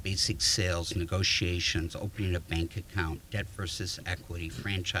ratios, basic sales, negotiations, opening a bank account, debt versus equity,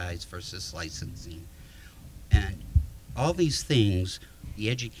 franchise versus licensing. And all these things, the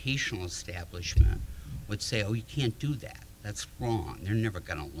educational establishment would say, "Oh, you can't do that. That's wrong. They're never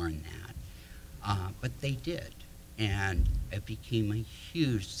going to learn that." But they did, and it became a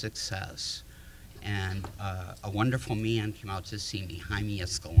huge success. And a wonderful man came out to see me, Jaime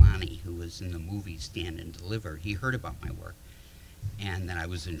Escalante, who was in the movie Stand and Deliver. He heard about my work, and that I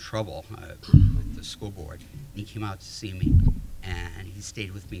was in trouble with the school board. And he came out to see me, and he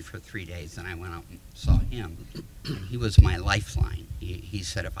stayed with me for 3 days, and I went out and saw him. And he was my lifeline. He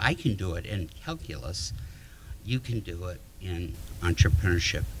said, "If I can do it in calculus, you can do it in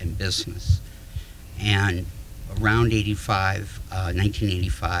entrepreneurship and business." And around 1985,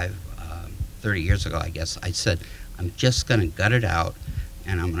 30 years ago, I guess, I said, I'm just going to gut it out,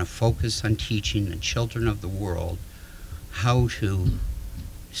 and I'm going to focus on teaching the children of the world how to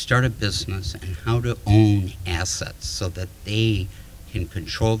start a business and how to own assets so that they can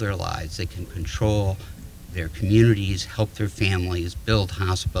control their lives, they can control their communities, help their families, build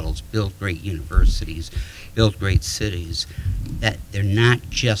hospitals, build great universities, build great cities, that they're not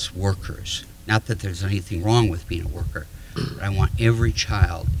just workers. Not that there's anything wrong with being a worker, but I want every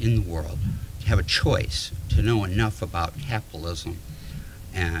child in the world to have a choice, to know enough about capitalism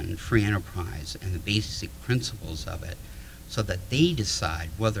and free enterprise and the basic principles of it so that they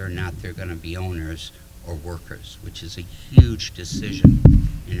decide whether or not they're going to be owners or workers, which is a huge decision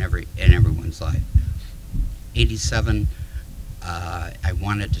in everyone's life. 87, I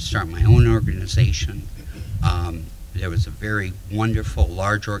wanted to start my own organization. There was a very wonderful,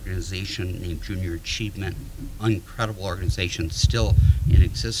 large organization named Junior Achievement, incredible organization, still in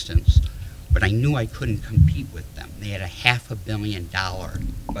existence. But I knew I couldn't compete with them. They had a $500 million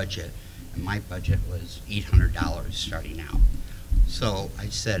budget, and my budget was $800 starting out. So I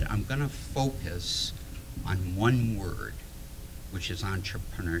said, I'm going to focus on one word, which is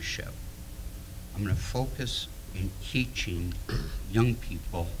entrepreneurship. I'm going to focus in teaching young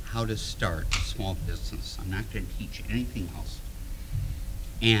people how to start a small business. I'm not going to teach anything else.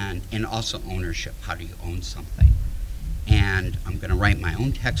 And also ownership. How do you own something? And I'm going to write my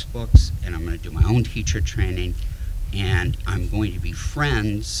own textbooks, and I'm going to do my own teacher training, and I'm going to be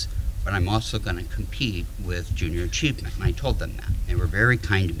friends, but I'm also going to compete with Junior Achievement. And I told them that. They were very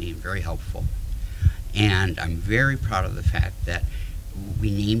kind to me and very helpful. And I'm very proud of the fact that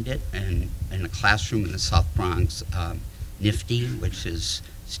we named it in a classroom in the South Bronx, NIFTY, which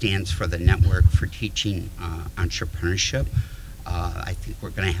stands for the Network for Teaching Entrepreneurship. I think we're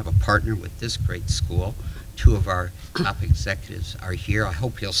going to have a partner with this great school. Two of our top executives are here. I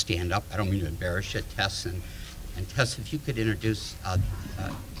hope you'll stand up. I don't mean to embarrass you, Tess. And Tess, if you could introduce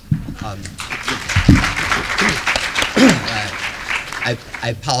I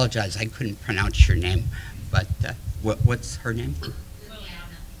apologize, I couldn't pronounce your name, but what's her name?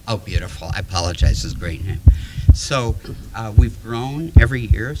 Oh, beautiful. I apologize, it's a great name. So we've grown every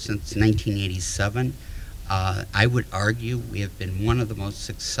year since 1987. I would argue we have been one of the most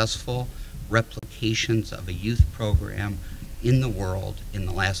successful replications of a youth program in the world in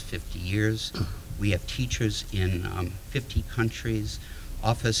the last 50 years. We have teachers in 50 countries,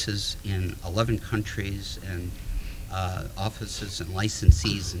 offices in 11 countries, and offices and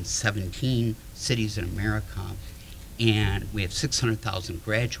licensees in 17 cities in America. And we have 600,000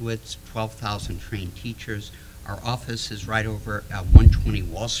 graduates, 12,000 trained teachers. Our office is right over 120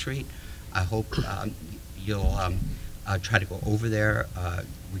 Wall Street. I hope you'll try to go over there.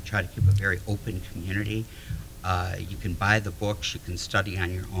 We try to keep a very open community. You can buy the books, you can study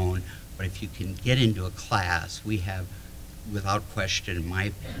on your own, but if you can get into a class, we have, without question, in my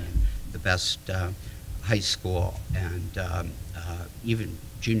opinion, the best high school and even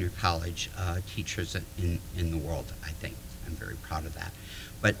junior college teachers in the world, I think. I'm very proud of that.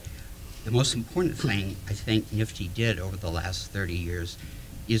 But the most important thing I think NIFTY did over the last 30 years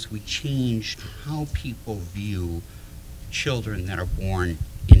is we changed how people view children that are born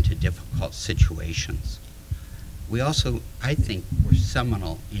into difficult situations. We also, I think, were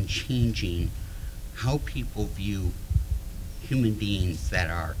seminal in changing how people view human beings that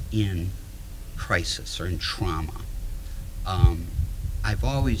are in crisis or in trauma. I've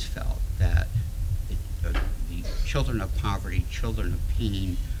always felt that the children of poverty, children of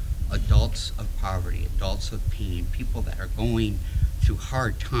pain, adults of poverty, adults of pain, people that are going through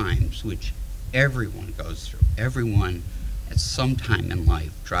hard times, which everyone goes through. Everyone at some time in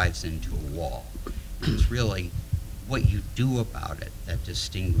life drives into a wall. It's really what you do about it that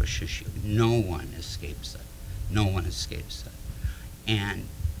distinguishes you. No one escapes it. No one escapes it. And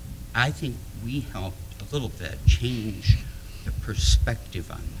I think we helped a little bit change the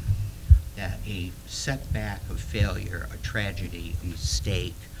perspective on that a setback, a failure, a tragedy, a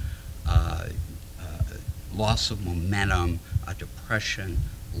mistake, loss of momentum, a depression,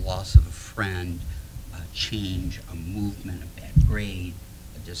 loss of a friend, a change, a movement, a bad grade,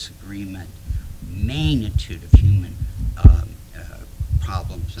 a disagreement, magnitude of human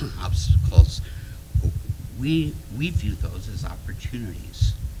problems and obstacles, we view those as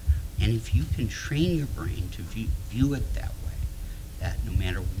opportunities. And if you can train your brain to view it that way, that no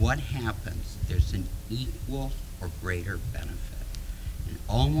matter what happens, there's an equal or greater benefit. And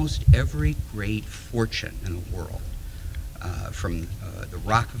almost every great fortune in the world, from the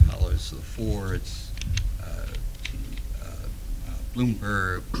Rockefellers to the Fords, to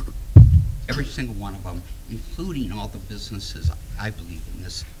Bloomberg, every single one of them, including all the businesses, I believe, in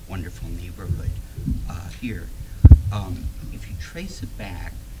this wonderful neighborhood here, if you trace it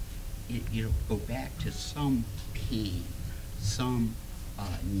back, it'll go back to some pain, some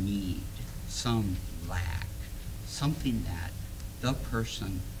need, some lack, something that the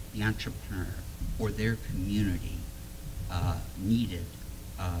person, the entrepreneur, or their community needed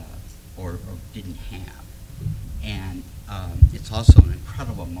or didn't have. And it's also an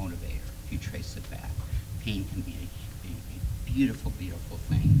incredible motivator if you trace it back. Pain can be a beautiful, beautiful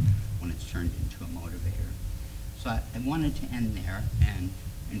thing when it's turned into a motivator. So I wanted to end there and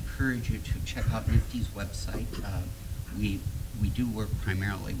encourage you to check out NIFTY's website. We do work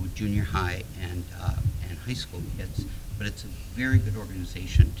primarily with junior high and high school kids, but it's a very good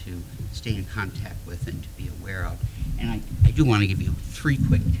organization to stay in contact with and to be aware of. And I do want to give you 3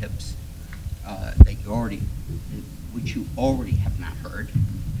 quick tips which you already have not heard.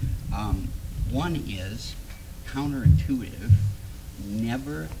 One is counterintuitive.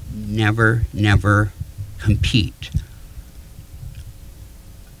 Never, never, never compete.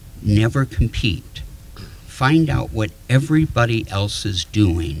 Never compete. Find out what everybody else is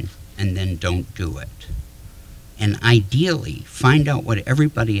doing and then don't do it. And ideally, find out what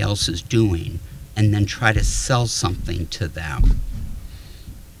everybody else is doing and then try to sell something to them.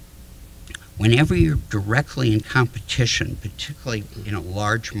 Whenever you're directly in competition, particularly in a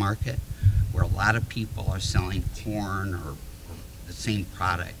large market where a lot of people are selling corn or the same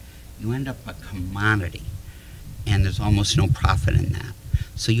product, you end up a commodity, and there's almost no profit in that.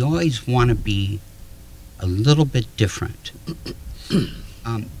 So you always want to be a little bit different.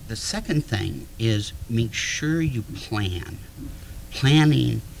 The second thing is make sure you plan.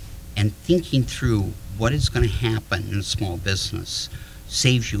 planning and thinking through what is going to happen in a small business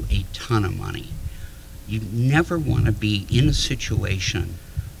saves you a ton of money. You never want to be in a situation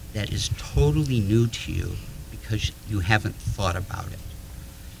that is totally new to you because you haven't thought about it.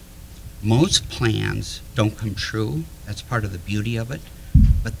 Most plans don't come true. That's part of the beauty of it.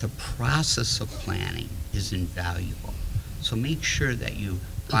 But the process of planning is invaluable. So make sure that you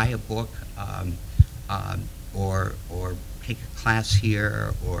buy a book or take a class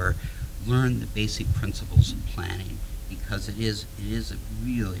here or learn the basic principles of planning, because it is a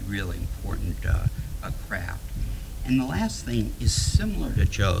really, really important craft. And the last thing is similar to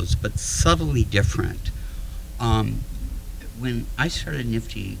Joe's, but subtly different. When I started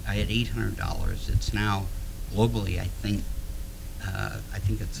Nifty, I had $800. It's now globally, I think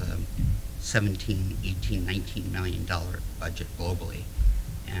it's a 17, 18, 19 million dollar budget globally,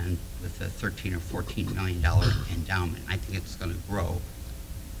 and with a 13 or 14 million dollar endowment, I think it's going to grow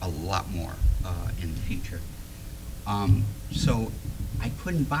a lot more in the future. So I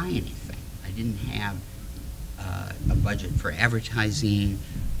couldn't buy anything. I didn't have a budget for advertising.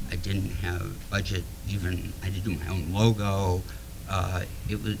 I didn't have a budget even. I did do my own logo.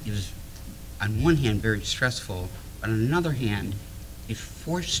 It was on one hand very stressful, but on another hand, it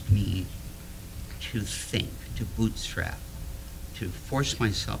forced me to think, to bootstrap, to force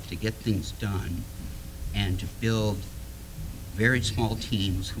myself to get things done, and to build very small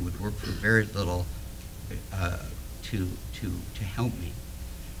teams who would work for very little to help me.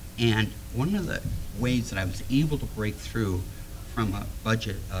 And one of the ways that I was able to break through from a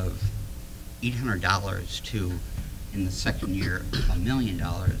budget of $800 to, in the second year, $1 million,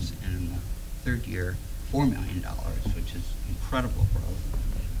 and in the third year, $4 million, which is incredible growth,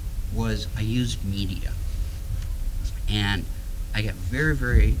 was I used media. And I got very,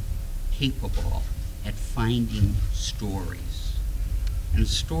 very capable at finding stories. And a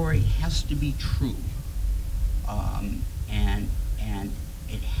story has to be true. And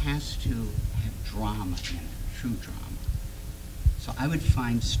it has to have drama in it, true drama. So I would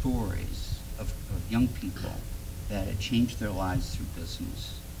find stories of young people that had changed their lives through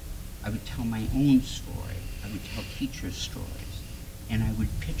business. I would tell my own story. I would tell teachers' stories. And I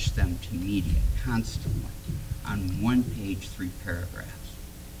would pitch them to media constantly on one page, 3 paragraphs.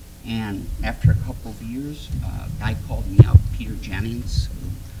 And after a couple of years, a guy called me up, Peter Jennings,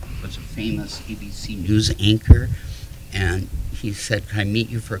 who was a famous ABC News anchor, and he said, "Can I meet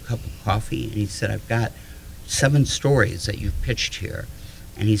you for a cup of coffee?" And he said, "I've got 7 stories that you've pitched here."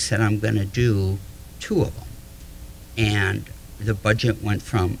 And he said, "I'm going to do 2 of them." And the budget went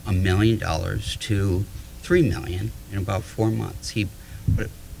from $1 million to $3 million in about 4 months. He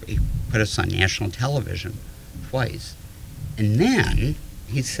put us on national television twice. And then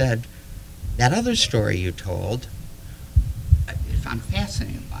he said, "That other story you told, I'm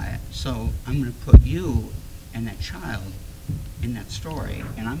fascinated by it, so I'm going to put you and that child in that story,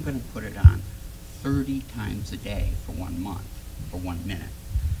 and I'm going to put it on 30 times a day for 1 month, for 1 minute."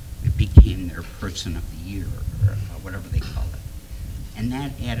 It became their person of the year, or whatever they call it. And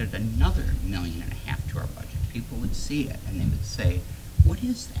that added another $1.5 million to our budget. People would see it, and they would say, "What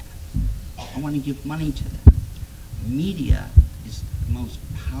is that? I want to give money to that." Media is the most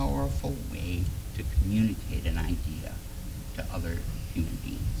powerful way to communicate an idea to other human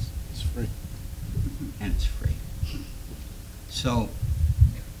beings. It's free. And it's free. So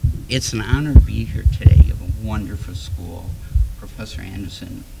it's an honor to be here today. You have a wonderful school. Professor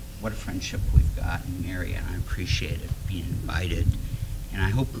Anderson, what a friendship we've got, and Mary, and I appreciate it being invited. And I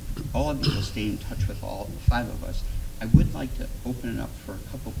hope all of you will stay in touch with all 5 of us. I would like to open it up for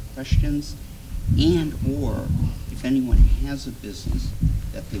a couple of questions, and or if anyone has a business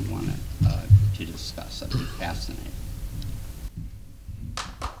that they want to discuss, I'd be fascinated.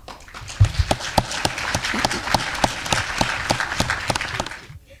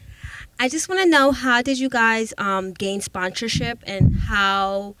 I just want to know, how did you guys gain sponsorship, and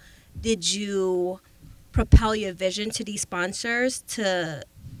how did you propel your vision to these sponsors to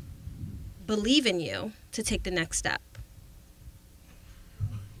believe in you to take the next step?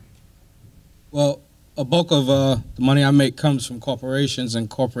 Well, a bulk of the money I make comes from corporations and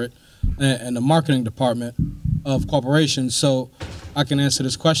corporate and the marketing department of corporations. So I can answer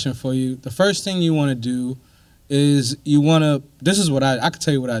this question for you. The first thing you want to do is this is what I can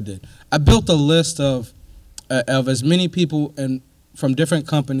tell you what I did. I built a list of as many people and from different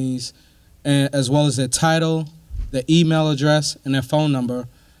companies, and as well as their title, their email address, and their phone number,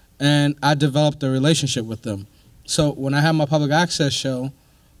 and I developed a relationship with them. So when I had my public access show,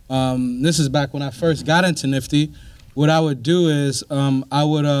 this is back when I first got into Nifty, what I would do is I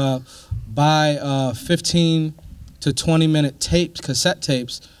would buy 15 to 20-minute tapes, cassette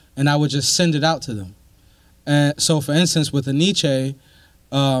tapes, and I would just send it out to them. And so, for instance, with the Nietzsche,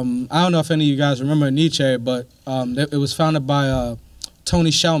 I don't know if any of you guys remember Nietzsche, but it was founded by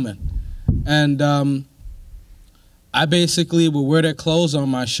Tony Shellman. And I basically would wear their clothes on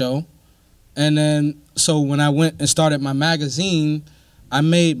my show. And then, so when I went and started my magazine, I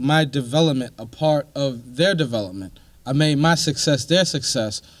made my development a part of their development. I made my success their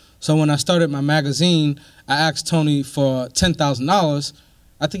success. So when I started my magazine, I asked Tony for $10,000.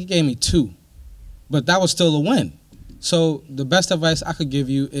 I think he gave me $2,000, but that was still a win. So the best advice I could give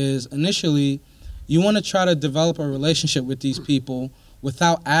you is initially, you want to try to develop a relationship with these people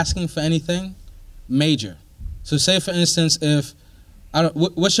without asking for anything major. So say, for instance, if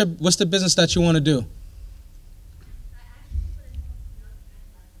what's the business that you want to do?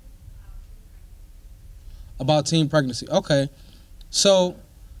 About teen pregnancy. Okay, so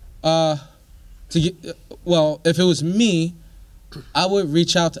if it was me, I would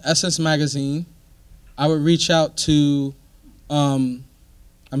reach out to Essence Magazine. I would reach out to, I mean,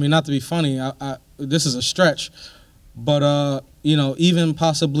 not to be funny, this is a stretch, but you know, even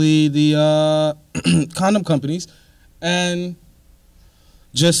possibly the condom companies, and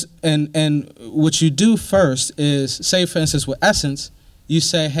just and what you do first is, say for instance with Essence, you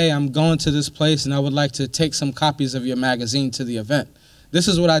say, hey, I'm going to this place and I would like to take some copies of your magazine to the event. This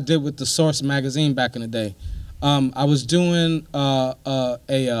is what I did with the Source magazine back in the day. I was doing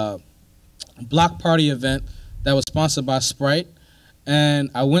a block party event that was sponsored by Sprite, and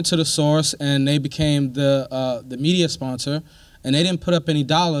I went to the Source and they became the media sponsor, and they didn't put up any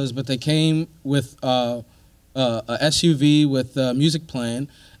dollars, but they came with a SUV with music playing,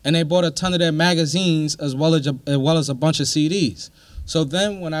 and they bought a ton of their magazines as well as a bunch of CDs. So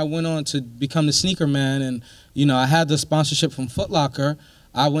then when I went on to become the sneaker man, and you know, I had the sponsorship from Foot Locker,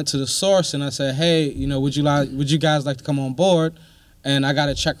 I went to the Source and I said, hey, you know, would you guys like to come on board? And I got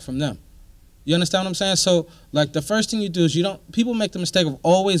a check from them. You understand what I'm saying? So like the first thing you do is people make the mistake of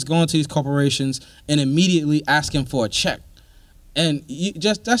always going to these corporations and immediately asking for a check. And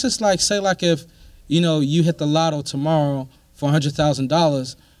that's just like, say like if, you know, you hit the lotto tomorrow for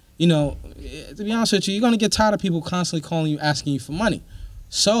 $100,000, you know, to be honest with you, you're going to get tired of people constantly calling you, asking you for money.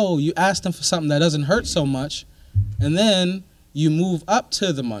 So you ask them for something that doesn't hurt so much, and then you move up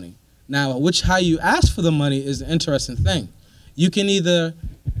to the money. Now, how you ask for the money is an interesting thing. You can either,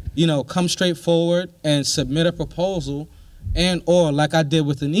 you know, come straight forward and submit a proposal, or like I did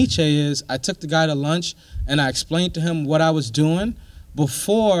with the Nietzsche, is I took the guy to lunch and I explained to him what I was doing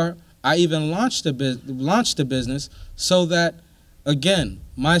before I even launched the business, so that, again,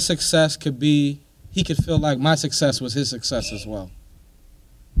 my success could be, he could feel like my success was his success as well.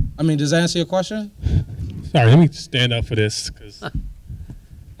 I mean, does that answer your question? Sorry, let me stand up for this, because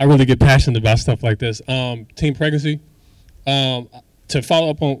I really get passionate about stuff like this. Teen pregnancy, to follow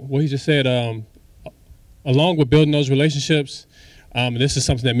up on what he just said, along with building those relationships, and this is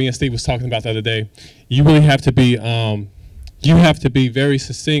something that me and Steve was talking about the other day, you really have to be, very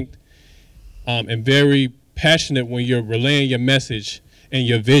succinct and very passionate when you're relaying your message and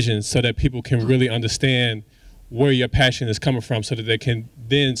your vision, so that people can really understand where your passion is coming from, so that they can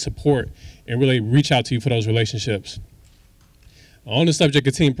then support and really reach out to you for those relationships. On the subject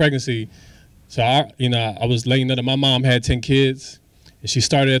of teen pregnancy, so I was letting you know that my mom had 10 kids, and she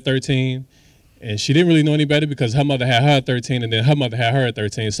started at 13, and she didn't really know any better because her mother had her at 13, and then her mother had her at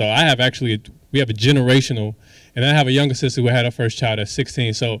 13. So we have a generational, and I have a younger sister who had her first child at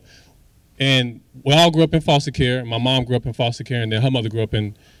 16. So, and we all grew up in foster care. My mom grew up in foster care, and then her mother grew up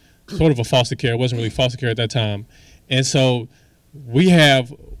in sort of a foster care. It wasn't really foster care at that time. And so I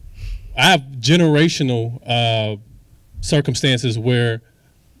have generational circumstances where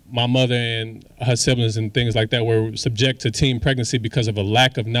my mother and her siblings and things like that were subject to teen pregnancy because of a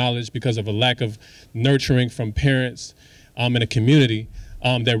lack of knowledge, because of a lack of nurturing from parents in a community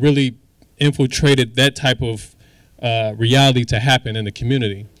that really infiltrated that type of reality to happen in the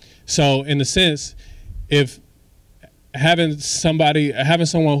community. So in a sense, if having someone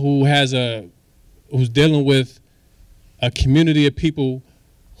who's dealing with a community of people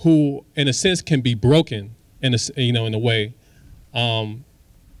who, in a sense, can be broken in a way,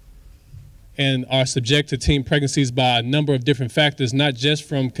 and are subject to teen pregnancies by a number of different factors, not just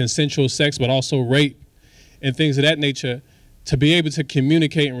from consensual sex, but also rape and things of that nature, to be able to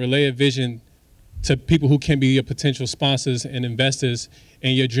communicate and relay a vision to people who can be your potential sponsors and investors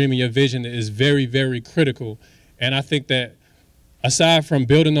in your dream and your vision is very, very critical. And I think that aside from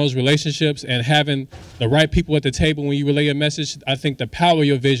building those relationships and having the right people at the table when you relay your message, I think the power of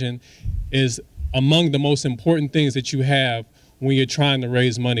your vision is among the most important things that you have when you're trying to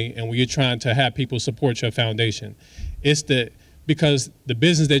raise money and when you're trying to have people support your foundation. It's because the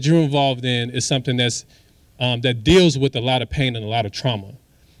business that you're involved in is something that's that deals with a lot of pain and a lot of trauma.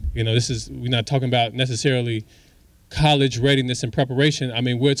 You know, we're not talking about necessarily college readiness and preparation. I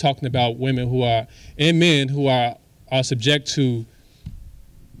mean, we're talking about women who are, and men who are subject to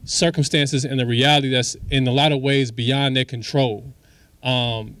circumstances and the reality that's in a lot of ways beyond their control.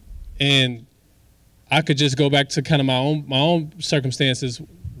 And I could just go back to kind of my own circumstances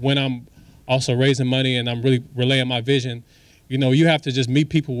when I'm also raising money and I'm really relaying my vision. You know, you have to just meet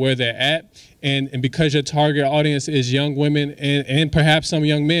people where they're at. And because your target audience is young women and perhaps some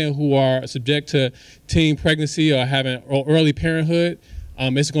young men who are subject to teen pregnancy or having early parenthood,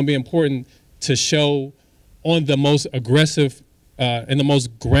 it's going to be important to show on the most aggressive, in the most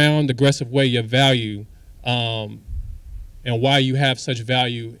aggressive way your value and why you have such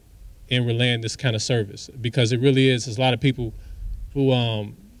value in relaying this kind of service. Because it really is, there's a lot of people who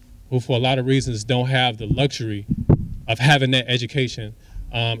for a lot of reasons don't have the luxury of having that education.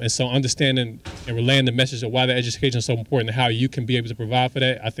 And so understanding and relaying the message of why that education is so important and how you can be able to provide for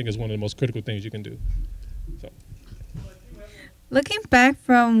that, I think is one of the most critical things you can do. So. Looking back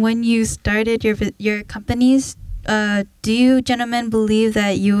from when you started your companies, do you gentlemen believe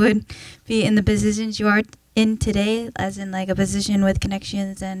that you would be in the positions you are in today, as in like a position with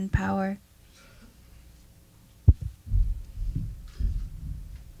connections and power?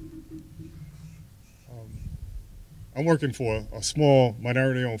 I'm working for a small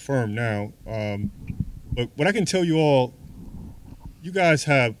minority-owned firm now, but what I can tell you all, you guys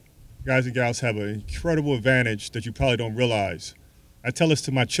and gals have an incredible advantage that you probably don't realize. I tell this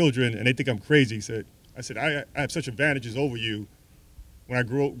to my children, and they think I'm crazy. I said, I have such advantages over you when I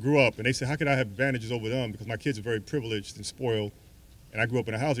grew up, and they said, how could I have advantages over them? Because my kids are very privileged and spoiled, and I grew up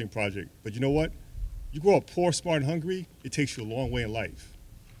in a housing project. But you know what? You grow up poor, smart, and hungry, it takes you a long way in life.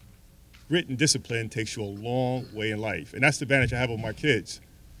 Grit and discipline takes you a long way in life. And that's the advantage I have over my kids.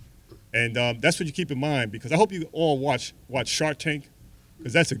 And that's what you keep in mind, because I hope you all watch Shark Tank,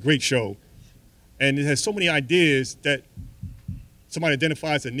 because that's a great show. And it has so many ideas that somebody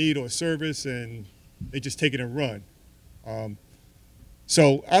identifies a need or a service, and they just take it and run.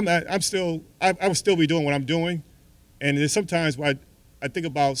 So I would still be doing what I'm doing. And there's sometimes where I think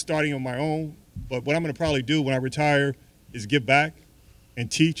about starting on my own, but what I'm going to probably do when I retire is give back and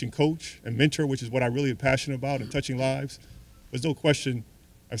teach and coach and mentor, which is what I really am passionate about, and touching lives. There's no question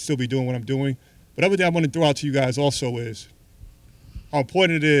I'll still be doing what I'm doing. But other thing I want to throw out to you guys also is how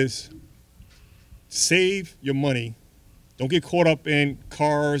important it is to save your money. Don't get caught up in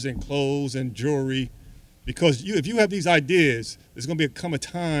cars and clothes and jewelry, because if you have these ideas, there's going to come a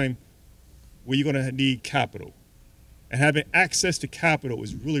time where you're going to need capital. And having access to capital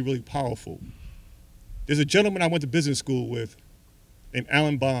is really, really powerful. There's a gentleman I went to business school with named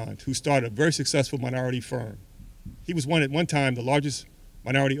Alan Bond, who started a very successful minority firm. He was at one time the largest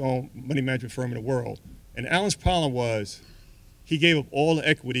minority-owned money management firm in the world. And Alan's problem was he gave up all the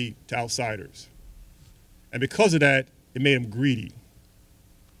equity to outsiders. And because of that, it made him greedy.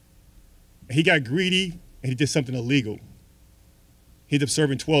 And he got greedy, and he did something illegal. He ended up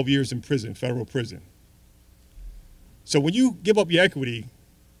serving 12 years in prison, federal prison. So when you give up your equity,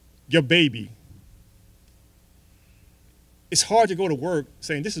 your baby, it's hard to go to work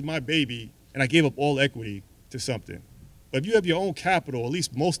saying, this is my baby, and I gave up all equity to something. But if you have your own capital, at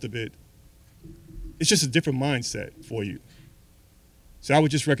least most of it, it's just a different mindset for you. So I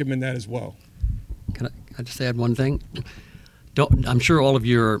would just recommend that as well. Can I just add one thing? I'm sure all of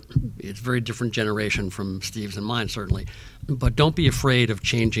you it's a very different generation from Steve's and mine, certainly. But don't be afraid of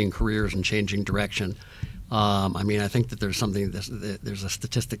changing careers and changing direction. I mean, I think that there's a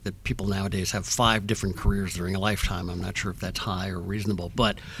statistic that people nowadays have 5 different careers during a lifetime. I'm not sure if that's high or reasonable,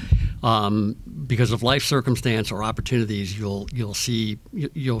 but because of life circumstance or opportunities,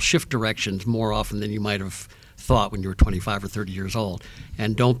 you'll shift directions more often than you might have thought when you were 25 or 30 years old.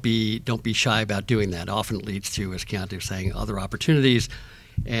 And don't be shy about doing that. Often it leads to, as Kiante was saying, other opportunities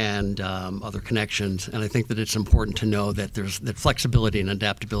and other connections. And I think that it's important to know that that flexibility and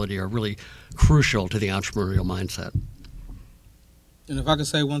adaptability are really crucial to the entrepreneurial mindset. And if I could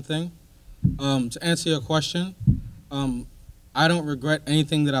say one thing, to answer your question, I don't regret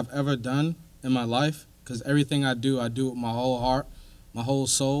anything that I've ever done in my life, because everything I do with my whole heart, my whole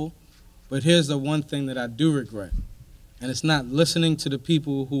soul. But here's the one thing that I do regret, and it's not listening to the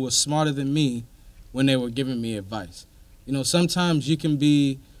people who were smarter than me when they were giving me advice. You know, sometimes you can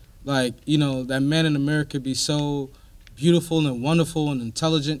be like, you know, that man in the mirror could be so beautiful and wonderful and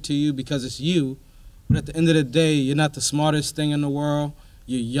intelligent to you because it's you, but at the end of the day, you're not the smartest thing in the world.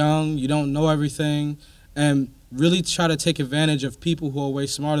 You're young, you don't know everything, and really try to take advantage of people who are way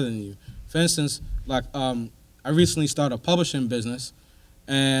smarter than you. For instance, like I recently started a publishing business,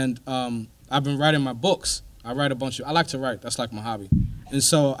 and I've been writing my books. I write a bunch of, I like to write, that's like my hobby. And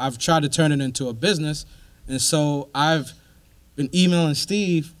so I've tried to turn it into a business, and so I've been emailing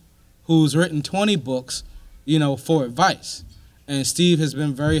Steve, who's written 20 books, you know, for advice. And Steve has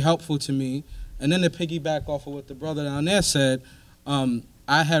been very helpful to me. And then to piggyback off of what the brother down there said,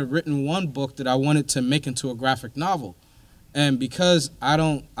 I had written one book that I wanted to make into a graphic novel. And because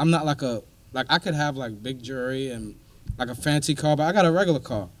I'm not like I could have like big jewelry and like a fancy car, but I got a regular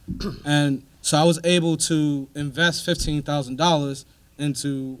car. And so I was able to invest $15,000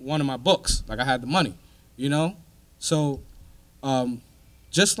 into one of my books. Like I had the money, you know? So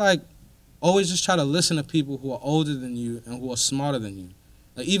just like, always just try to listen to people who are older than you and who are smarter than you.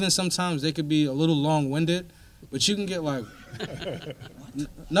 Like even sometimes they could be a little long-winded, but you can get like,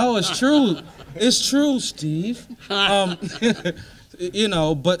 no, it's true. It's true, Steve. You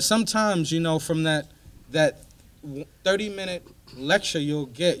know, but sometimes, you know, from that 30-minute lecture you'll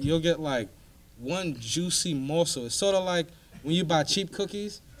get like one juicy morsel. It's sort of like when you buy cheap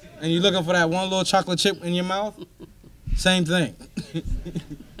cookies and you're looking for that one little chocolate chip in your mouth. Same thing.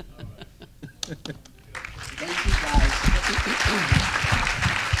 Thank you, guys.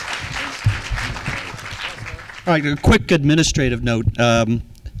 All right, a quick administrative note.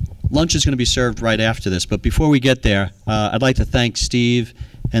 Lunch is going to be served right after this, but before we get there, I'd like to thank Steve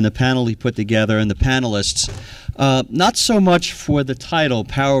and the panel he put together and the panelists, not so much for the title,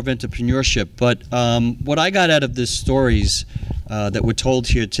 Power of Entrepreneurship, but what I got out of the stories that were told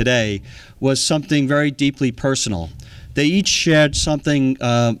here today was something very deeply personal. They each shared something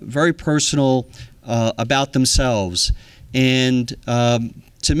very personal about themselves, and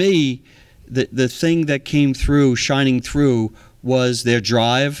to me, the thing that came through, shining through, was their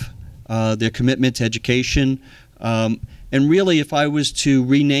drive, their commitment to education. And really, if I was to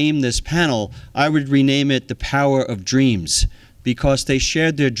rename this panel, I would rename it The Power of Dreams, because they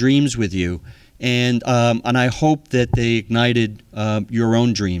shared their dreams with you. And I hope that they ignited your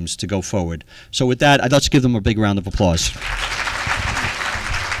own dreams to go forward. So with that, I'd like to give them a big round of applause.